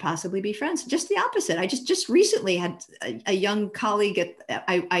 you can't possibly be friends. Just the opposite. I just recently had a young colleague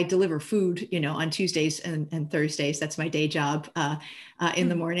I deliver food, on Tuesdays and Thursdays. That's my day job in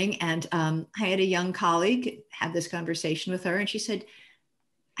the morning. And I had a young colleague had this conversation with her, and she said,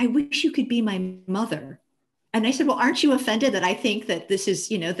 I wish you could be my mother. And I said, well, aren't you offended that I think that this is,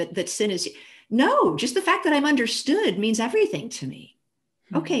 that sin is? No, just the fact that I'm understood means everything to me.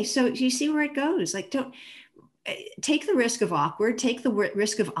 Okay, so you see where it goes. Like, don't take the risk of awkward, take the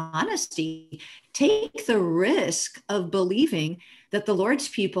risk of honesty, take the risk of believing that the Lord's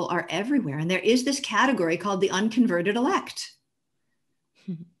people are everywhere. And there is this category called the unconverted elect,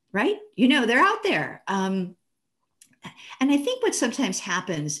 right? They're out there. And I think what sometimes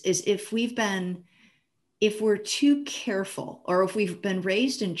happens is if we're too careful, or if we've been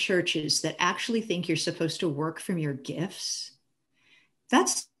raised in churches that actually think you're supposed to work from your gifts,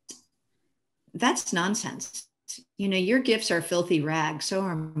 that's nonsense. Your gifts are filthy rags, so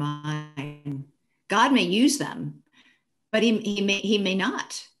are mine. God may use them, but he may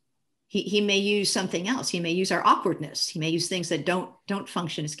not. He may use something else. He may use our awkwardness. He may use things that don't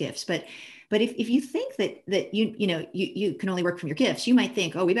function as gifts. But if you think that you can only work from your gifts, you might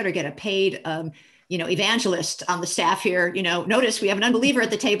think, oh, we better get a paid evangelist on the staff here. Notice we have an unbeliever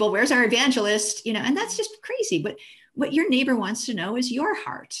at the table. Where's our evangelist? And that's just crazy. But what your neighbor wants to know is your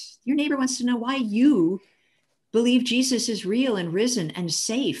heart. Your neighbor wants to know why you believe Jesus is real and risen and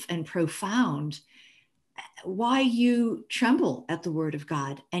safe and profound, why you tremble at the word of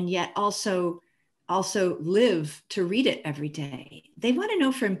God and yet also live to read it every day. They want to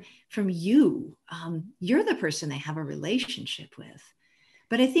know from you. You're the person they have a relationship with.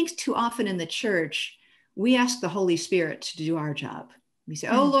 But I think too often in the church, we ask the Holy Spirit to do our job. We say,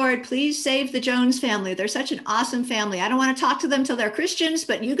 oh, Lord, please save the Jones family. They're such an awesome family. I don't want to talk to them till they're Christians,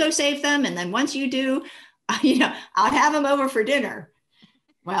 but you go save them. And then once you do, I'll have them over for dinner.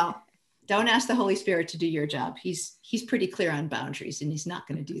 Well, don't ask the Holy Spirit to do your job. He's pretty clear on boundaries, and he's not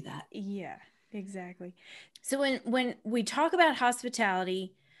going to do that. Yeah, exactly. So when we talk about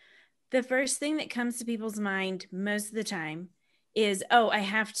hospitality, the first thing that comes to people's mind most of the time is, oh, I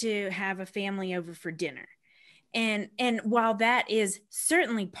have to have a family over for dinner. And while that is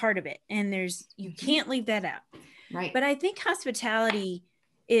certainly part of it, and you can't leave that out. Right. But I think hospitality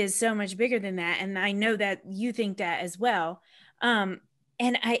is so much bigger than that. And I know that you think that as well. And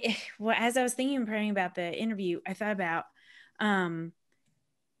as I was thinking and praying about the interview, I thought about,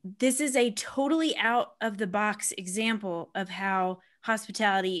 this is a totally out of the box example of how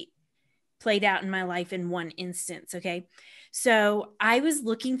hospitality played out in my life in one instance. Okay. So I was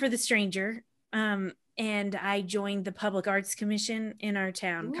looking for the stranger, and I joined the Public Arts Commission in our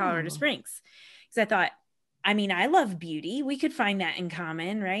town, Colorado Springs, because I thought, I love beauty. We could find that in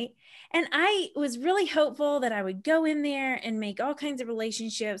common, right? And I was really hopeful that I would go in there and make all kinds of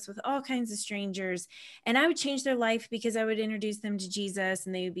relationships with all kinds of strangers, and I would change their life because I would introduce them to Jesus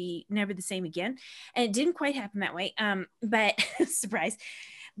and they would be never the same again. And it didn't quite happen that way. But surprise.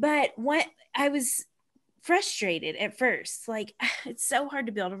 But what I was frustrated at first, like, it's so hard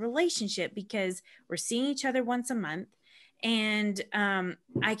to build a relationship because we're seeing each other once a month. And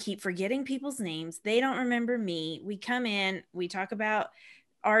I keep forgetting people's names. They don't remember me. We come in, we talk about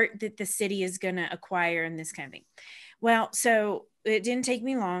art that the city is going to acquire and this kind of thing. Well, so it didn't take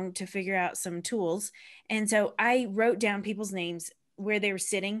me long to figure out some tools. And so I wrote down people's names, where they were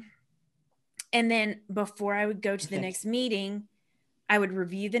sitting. And then before I would go to the next meeting, I would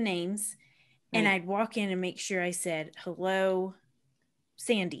review the names. Right. And I'd walk in and make sure I said, hello,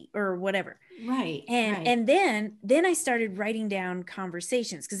 Sandy, or whatever. Right. And then I started writing down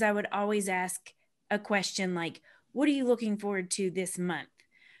conversations, because I would always ask a question like, what are you looking forward to this month?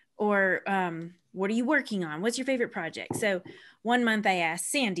 Or what are you working on? What's your favorite project? So one month I asked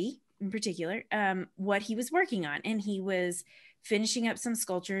Sandy in particular what he was working on. And he was finishing up some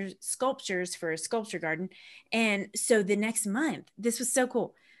sculptures for a sculpture garden. And so the next month, this was so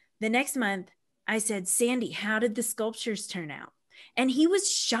cool. The next month I said, Sandy, how did the sculptures turn out? And he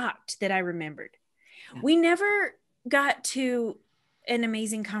was shocked that I remembered. Yeah. We never got to an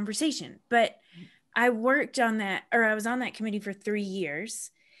amazing conversation, but I worked on that, or I was on that committee for 3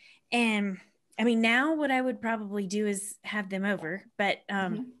 years. And I mean, now what I would probably do is have them over, but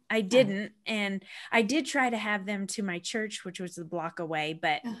I didn't. And I did try to have them to my church, which was a block away,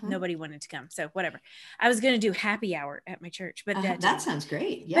 but nobody wanted to come. So whatever. I was going to do happy hour at my church, but that sounds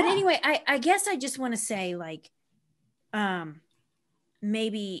great. Yeah. But anyway, I guess I just want to say, like,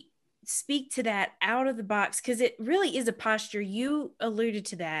 maybe speak to that out of the box, because it really is a posture. You alluded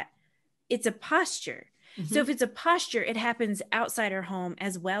to that. It's a posture. So if it's a posture, it happens outside our home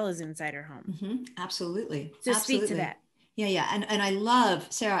as well as inside our home. Absolutely. So Absolutely. Speak to that. Yeah. And I love,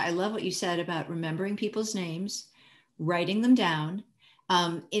 Sarah, I love what you said about remembering people's names, writing them down.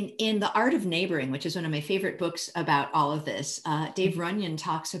 In The Art of Neighboring, which is one of my favorite books about all of this, Dave Runyon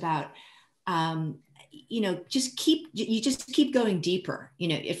talks about, just keep going deeper.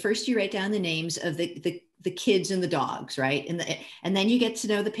 At first you write down the names of the kids and the dogs, right? And then you get to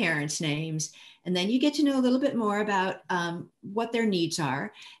know the parents' names. And then you get to know a little bit more about what their needs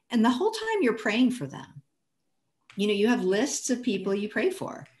are. And the whole time you're praying for them. You have lists of people you pray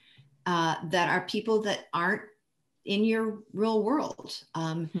for that are people that aren't in your real world.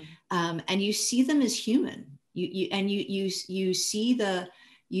 And you see them as human. You see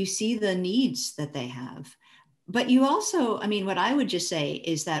the needs that they have. But you also, what I would just say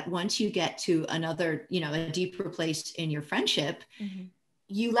is that once you get to another, a deeper place in your friendship,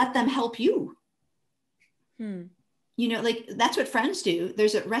 you let them help you. Like that's what friends do.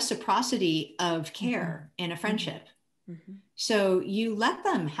 There's a reciprocity of care in a friendship. So you let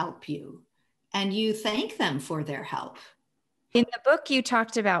them help you and you thank them for their help. In the book you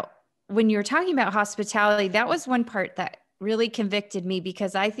talked about, when you were talking about hospitality, that was one part that really convicted me,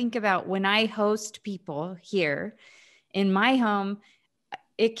 because I think about when I host people here in my home,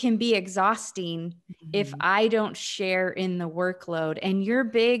 it can be exhausting if I don't share in the workload. And you're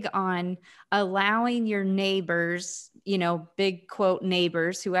big on allowing your neighbors, big quote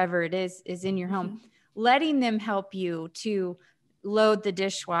neighbors, whoever it is in your home, letting them help you to load the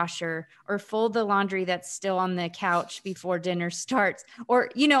dishwasher or fold the laundry that's still on the couch before dinner starts, or,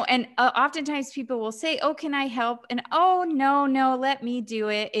 and oftentimes people will say, oh, can I help? And, oh, no, let me do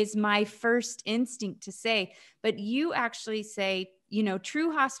it, is my first instinct to say. But you actually say,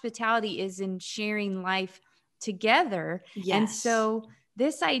 true hospitality is in sharing life together. Yes. And so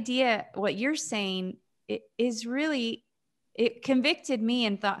this idea, what you're saying, it is really, it convicted me,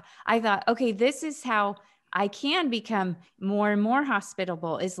 and I thought, okay, this is how I can become more and more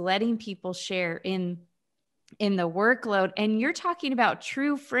hospitable, is letting people share in the workload. And you're talking about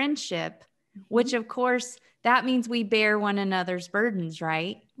true friendship, which of course that means we bear one another's burdens,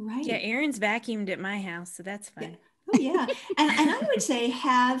 right? Right. Yeah. Aaron's vacuumed at my house, so that's fun. Yeah. Oh yeah. And I would say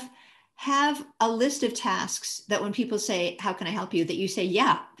have a list of tasks that when people say, how can I help you? That you say,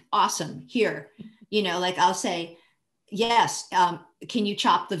 yeah, awesome. Here, like I'll say, yes. Can you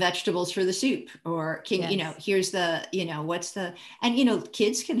chop the vegetables for the soup? Or here's the, what's the, and,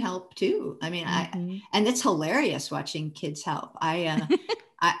 kids can help too. And it's hilarious watching kids help.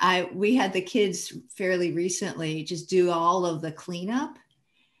 We had the kids fairly recently just do all of the cleanup.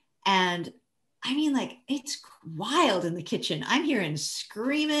 And it's wild in the kitchen. I'm hearing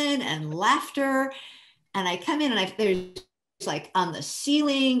screaming and laughter. And I come in and there's like on the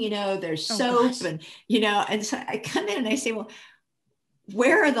ceiling, there's soap and so I come in and I say, well,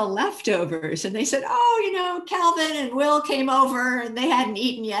 where are the leftovers? And they said, oh, Calvin and Will came over and they hadn't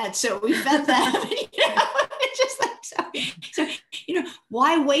eaten yet. So we fed them. It's just like, so,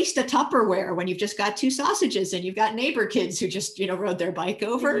 why waste a Tupperware when you've just got 2 sausages and you've got neighbor kids who just, rode their bike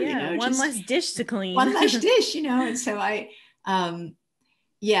over, one less dish to clean. One less dish, and so I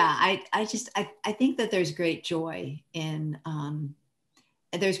think that there's great joy in, that.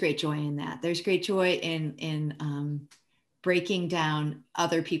 There's great joy in breaking down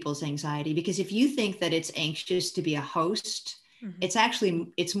other people's anxiety, because if you think that it's anxious to be a host,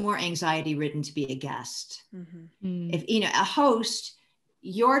 it's more anxiety ridden to be a guest. If a host,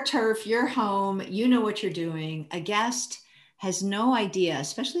 your turf, your home, what you're doing. A guest has no idea,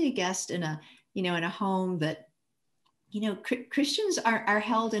 especially a guest in a home that Christians are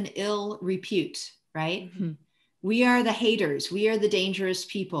held in ill repute, right? We are the haters, we are the dangerous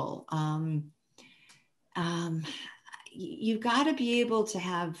people. You've got to be able to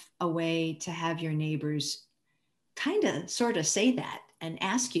have a way to have your neighbors kind of sort of say that and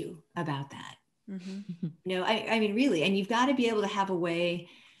ask you about that. Mm-hmm. You know, I mean, really, and you've got to be able to have a way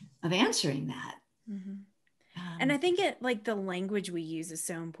of answering that. Mm-hmm. And I think like the language we use is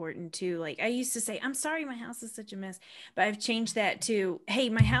so important too. Like I used to say, I'm sorry, my house is such a mess, but I've changed that to, hey,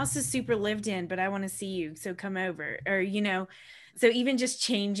 my house is super lived in, but I want to see you. So come over. Or, you know, so even just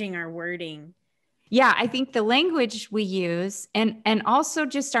changing our wording. Yeah, I think the language we use and also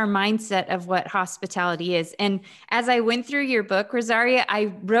just our mindset of what hospitality is. And as I went through your book, Rosaria,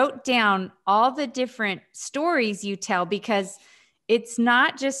 I wrote down all the different stories you tell, because it's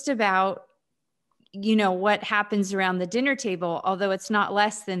not just about, you know, what happens around the dinner table, although it's not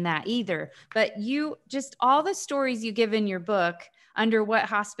less than that either. But you just, all the stories you give in your book under what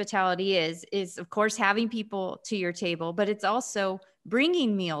hospitality is of course having people to your table, but it's also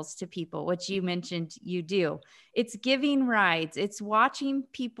bringing meals to people, which you mentioned you do. It's giving rides, it's watching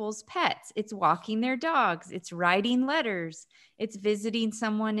people's pets, it's walking their dogs, it's writing letters, it's visiting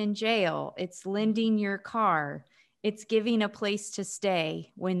someone in jail, it's lending your car, it's giving a place to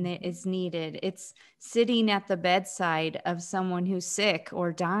stay when it is needed. It's sitting at the bedside of someone who's sick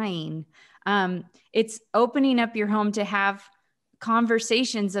or dying. It's opening up your home to have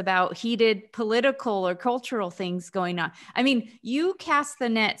conversations about heated political or cultural things going on. I mean, you cast the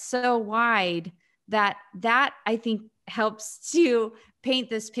net so wide that I think helps to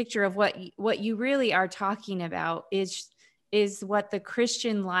paint this picture of what you really are talking about is what the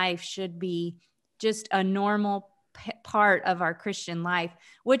Christian life should be, just a normal part of our Christian life,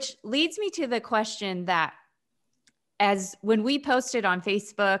 which leads me to the question that, as when we posted on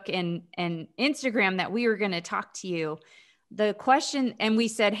Facebook and Instagram that we were going to talk to you, the question, and we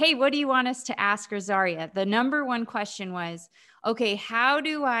said, hey, what do you want us to ask Rosaria? The number one question was, okay, how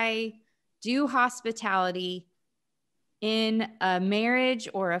do I do hospitality in a marriage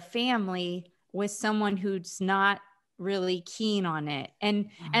or a family with someone who's not really keen on it? And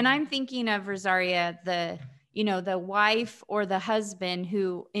I'm thinking of, Rosaria, the wife or the husband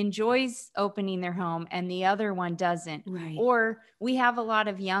who enjoys opening their home and the other one doesn't. Right. Or we have a lot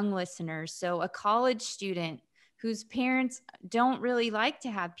of young listeners. So a college student whose parents don't really like to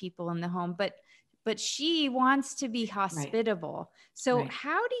have people in the home, but she wants to be hospitable. Right. So right.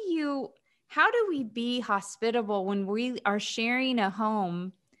 How do we be hospitable when we are sharing a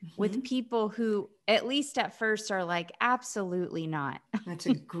home with people who, at least at first, are like, absolutely not? That's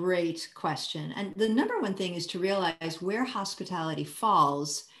a great question. And the number one thing is to realize where hospitality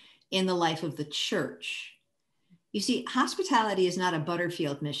falls in the life of the church. You see, hospitality is not a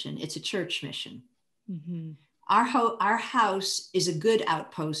Butterfield mission, it's a church mission. Mm-hmm. Our house is a good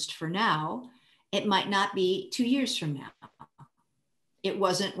outpost for now. It might not be 2 years from now. It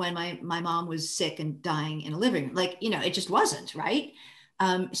wasn't when my mom was sick and dying in a living room. Like, it just wasn't, right?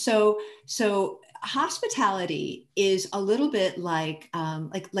 So hospitality is a little bit like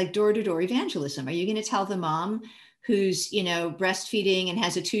door-to-door evangelism. Are you going to tell the mom who's, breastfeeding and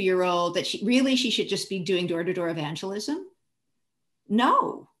has a 2-year-old that she should just be doing door-to-door evangelism?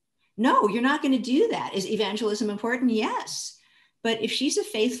 No, you're not going to do that. Is evangelism important? Yes. But if she's a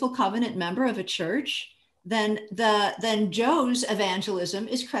faithful covenant member of a church, then Joe's evangelism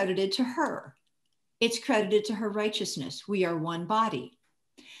is credited to her. It's credited to her righteousness. We are one body.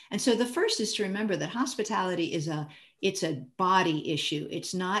 And so the first is to remember that hospitality it's a body issue.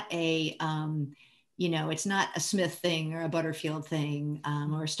 It's not it's not a Smith thing or a Butterfield thing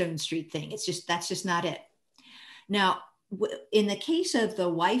or a Stone Street thing. That's just not it. Now, in the case of the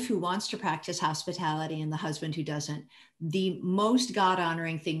wife who wants to practice hospitality and the husband who doesn't, the most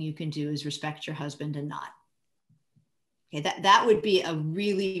God-honoring thing you can do is respect your husband and not. Okay, that would be a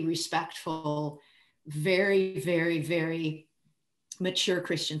really respectful, very, very, very mature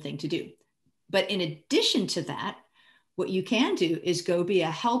Christian thing to do. But in addition to that, what you can do is go be a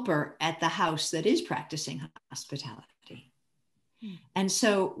helper at the house that is practicing hospitality. And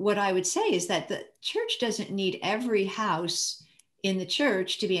so what I would say is that the church doesn't need every house in the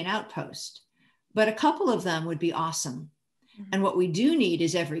church to be an outpost, but a couple of them would be awesome. Mm-hmm. And what we do need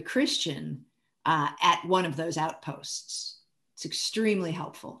is every Christian at one of those outposts. It's extremely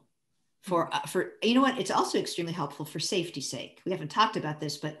helpful for it's also extremely helpful for safety's sake. We haven't talked about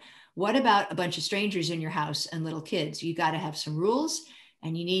this, but what about a bunch of strangers in your house and little kids? You got to have some rules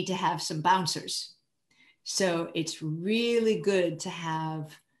and you need to have some bouncers. So it's really good to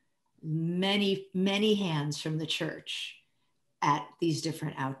have many, many hands from the church at these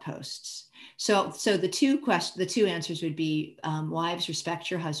different outposts. So the two answers would be, wives,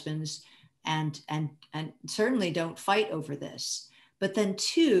 respect your husbands, and certainly don't fight over this. But then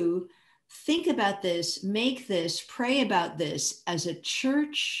 2, think about this, make this, pray about this as a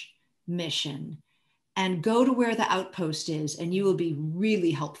church mission, and go to where the outpost is, and you will be really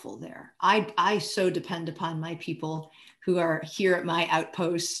helpful there. I so depend upon my people who are here at my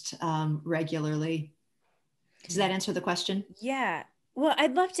outpost regularly. Does that answer the question? Yeah. Well,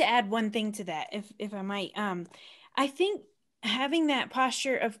 I'd love to add one thing to that, if I might. I think having that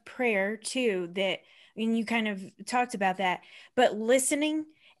posture of prayer too, that, I mean, you kind of talked about that, but listening,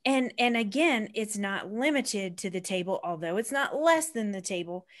 and again, it's not limited to the table, although it's not less than the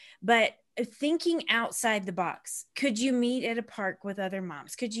table, but thinking outside the box. Could you meet at a park with other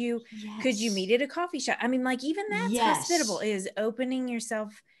moms? Could you meet at a coffee shop? I mean, like, even that's hospitable, is opening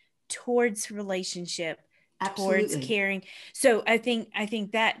yourself towards relationship, towards Absolutely. caring. So I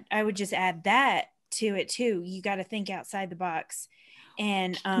think that I would just add that to it too. You got to think outside the box.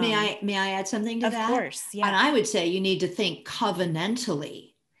 And may I add something to that? Of course, yeah. And I would say you need to think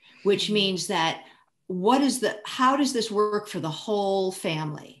covenantally, which means that how does this work for the whole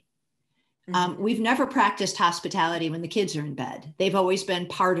family? We've never practiced hospitality when the kids are in bed. They've always been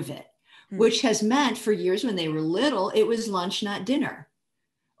part of it, which has meant for years when they were little, it was lunch, not dinner,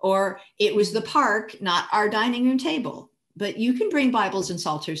 or it was the park, not our dining room table. But you can bring Bibles and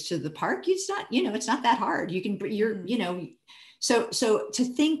Psalters to the park. It's not, it's not that hard. You can, so to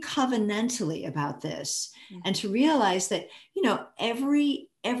think covenantally about this and to realize that,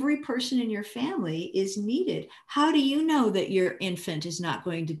 every person in your family is needed. How do you know that your infant is not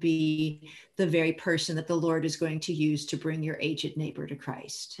going to be the very person that the Lord is going to use to bring your aged neighbor to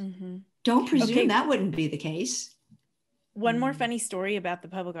Christ? Don't presume that wouldn't be the case. One more funny story about the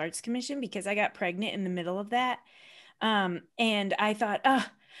Public Arts Commission, because I got pregnant in the middle of that. And I thought,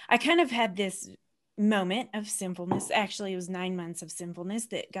 I kind of had this moment of sinfulness. Actually, it was 9 months of sinfulness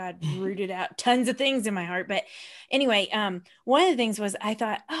that God rooted out tons of things in my heart. But anyway, one of the things was I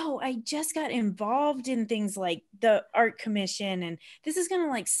thought, I just got involved in things like the art commission, and this is going to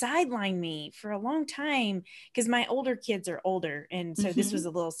like sideline me for a long time because my older kids are older. And so this was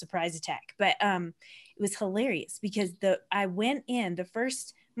a little surprise attack, but it was hilarious because I went in the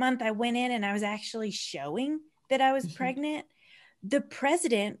first month I went in and I was actually showing that I was pregnant. The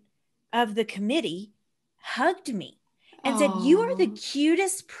president of the committee hugged me and said, "You are the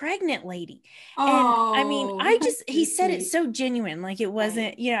cutest pregnant lady." And I mean, he said it so genuine, like it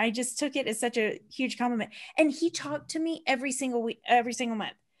wasn't, I just took it as such a huge compliment. And he talked to me every single week, every single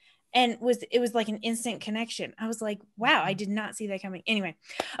month. And it was like an instant connection. I was like, wow, I did not see that coming. Anyway,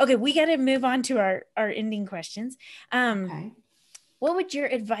 okay, we got to move on to our ending questions. What would your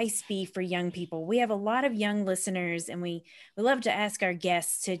advice be for young people? We have a lot of young listeners, and we love to ask our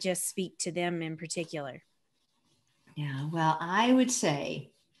guests to just speak to them in particular. Yeah, well, I would say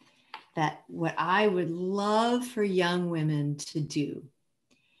that what I would love for young women to do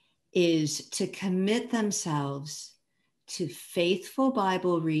is to commit themselves to faithful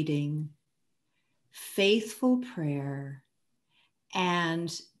Bible reading, faithful prayer,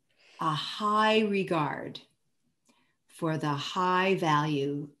 and a high regard for the high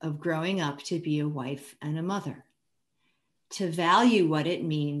value of growing up to be a wife and a mother, to value what it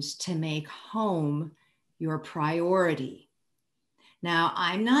means to make home your priority. Now,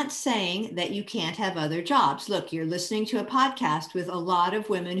 I'm not saying that you can't have other jobs. Look, you're listening to a podcast with a lot of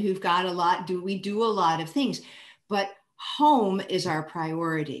women who've got we do a lot of things, but home is our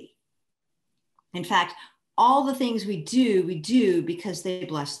priority. In fact, all the things we do because they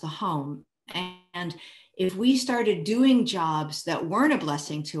bless the home. And if we started doing jobs that weren't a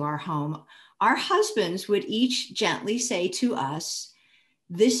blessing to our home, our husbands would each gently say to us,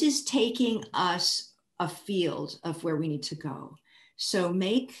 this is taking us afield of where we need to go. So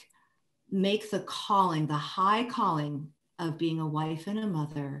make the calling, the high calling of being a wife and a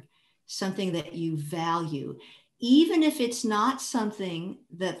mother, something that you value, even if it's not something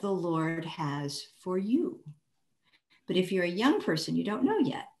that the Lord has for you. But if you're a young person, you don't know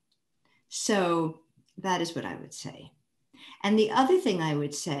yet. So that is what I would say. And the other thing I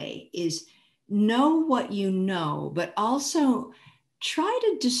would say is know what you know, but also try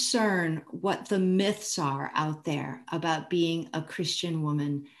to discern what the myths are out there about being a Christian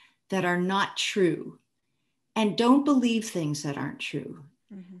woman that are not true. And don't believe things that aren't true.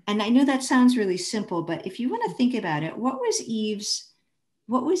 Mm-hmm. And I know that sounds really simple, but if you want to think about it, what was Eve's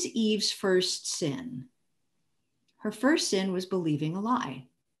first sin? Her first sin was believing a lie.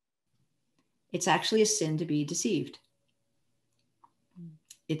 It's actually a sin to be deceived.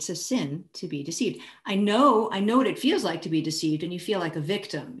 It's a sin to be deceived. I know what it feels like to be deceived, and you feel like a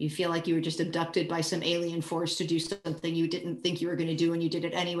victim. You feel like you were just abducted by some alien force to do something you didn't think you were going to do, and you did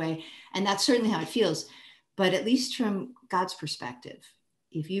it anyway. And that's certainly how it feels. But at least from God's perspective,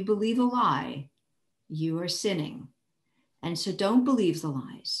 if you believe a lie, you are sinning. And so don't believe the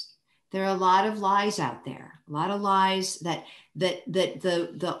lies. There are a lot of lies out there, a lot of lies that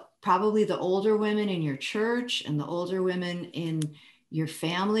the probably the older women in your church and the older women in your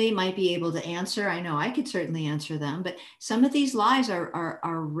family might be able to answer. I know I could certainly answer them, but some of these lies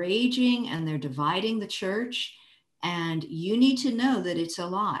are raging, and they're dividing the church. And you need to know that it's a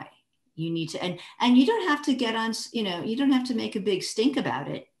lie. You need to, and you don't have to get on, you don't have to make a big stink about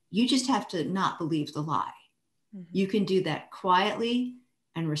it. You just have to not believe the lie. Mm-hmm. You can do that quietly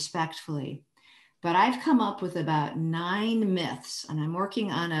and respectfully. But I've come up with about 9 myths, and I'm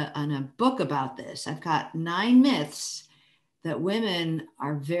working on a book about this. I've got 9 myths that women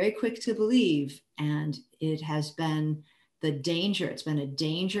are very quick to believe, and it has been it's been a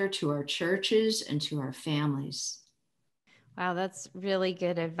danger to our churches and to our families. Wow, that's really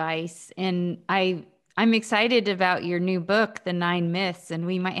good advice. And I'm excited about your new book, The 9 Myths, and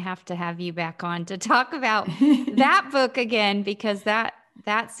we might have to have you back on to talk about that book again, because that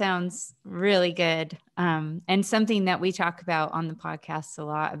sounds really good. And something that we talk about on the podcast a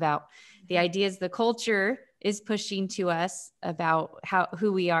lot, about the ideas the culture is pushing to us about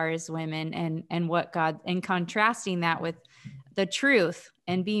who we are as women, and what God, and contrasting that with the truth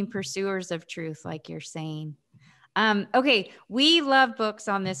and being pursuers of truth, like you're saying. Okay. We love books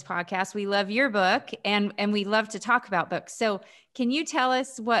on this podcast. We love your book, and we love to talk about books. So can you tell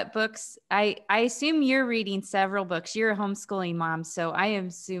us what books, I assume you're reading several books. You're a homeschooling mom, so I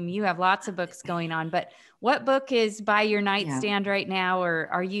assume you have lots of books going on, but what book is by your nightstand right now,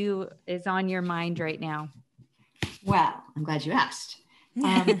 or is on your mind right now? Well, I'm glad you asked.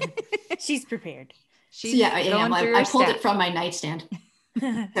 She's prepared. I pulled it from my nightstand.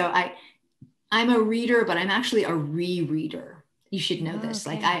 So I'm a reader, but I'm actually a rereader. You should know this.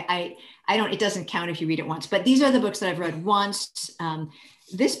 Okay. Like I don't, it doesn't count if you read it once, but these are the books that I've read once.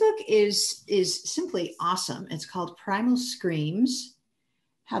 This book is simply awesome. It's called Primal Screams: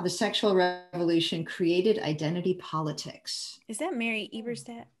 How the Sexual Revolution Created Identity Politics. Is that Mary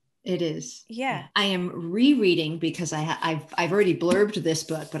Eberstadt? It is. Yeah. I am rereading because I've already blurbed this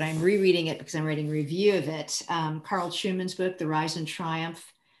book, but I'm rereading it because I'm writing a review of it. Carl Trueman's book, The Rise and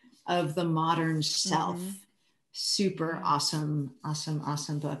Triumph of the Modern Self. Mm-hmm. Super awesome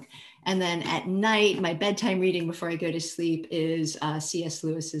book. And then at night, my bedtime reading before I go to sleep is C.S.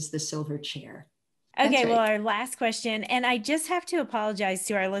 Lewis's The Silver Chair. Okay, well, our last question, and I just have to apologize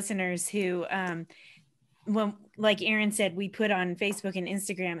to our listeners who, when, like Aaron said, we put on Facebook and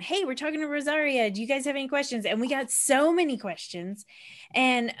Instagram, hey, we're talking to Rosaria. Do you guys have any questions? And we got so many questions,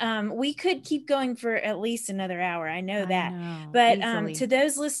 and we could keep going for at least another hour. I know that. But to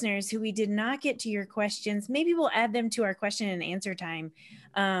those listeners who we did not get to your questions, maybe we'll add them to our question and answer time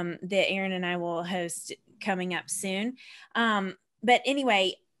that Aaron and I will host coming up soon. But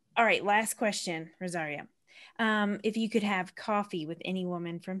anyway, all right, last question, Rosaria. If you could have coffee with any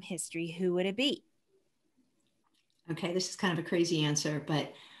woman from history, who would it be? Okay, this is kind of a crazy answer,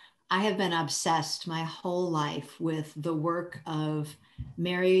 but I have been obsessed my whole life with the work of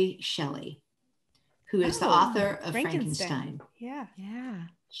Mary Shelley, who is the author of Frankenstein. Yeah.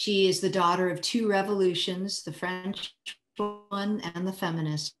 She is the daughter of 2 revolutions, the French one and the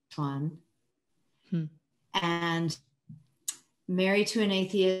feminist one. And married to an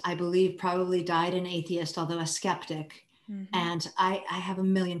atheist, I believe probably died an atheist, although a skeptic. Mm-hmm. And I have a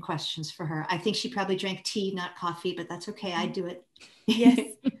million questions for her. I think she probably drank tea, not coffee, but that's okay. I'd do it. Yes.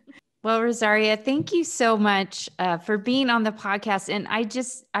 Well, Rosaria, thank you so much for being on the podcast. And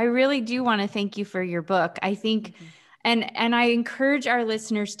I really do want to thank you for your book. I think, and I encourage our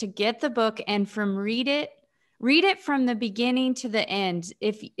listeners to get the book and read it from the beginning to the end.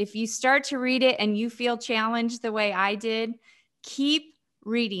 If you start to read it and you feel challenged the way I did, keep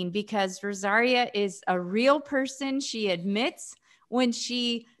reading, because Rosaria is a real person. She admits when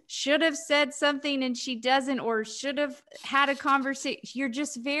she should have said something and she doesn't, or should have had a conversation. You're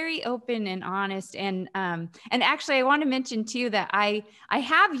just very open and honest. And actually I want to mention too that I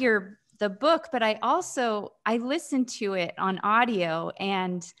have the book, but I listened to it on audio,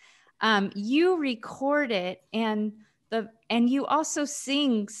 and you record it, and you also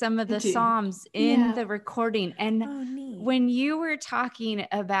sing some of the Psalms in the recording. And when you were talking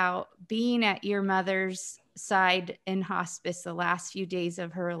about being at your mother's side in hospice the last few days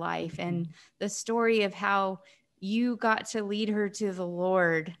of her life, and the story of how you got to lead her to the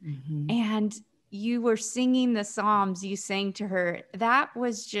Lord, and you were singing the Psalms you sang to her, that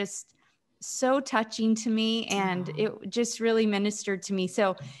was just so touching to me, and it just really ministered to me.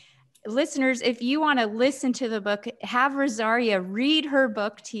 So listeners, if you want to listen to the book, have Rosaria read her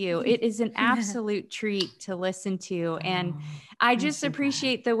book to you. It is an absolute treat to listen to. And I just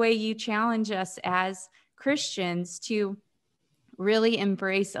appreciate the way you challenge us as Christians to really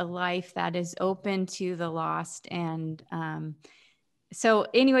embrace a life that is open to the lost. And so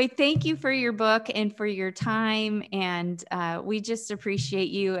anyway, thank you for your book and for your time. And we just appreciate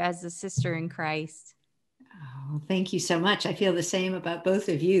you as a sister in Christ. Oh, thank you so much. I feel the same about both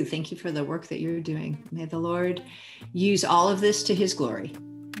of you. Thank you for the work that you're doing. May the Lord use all of this to his glory.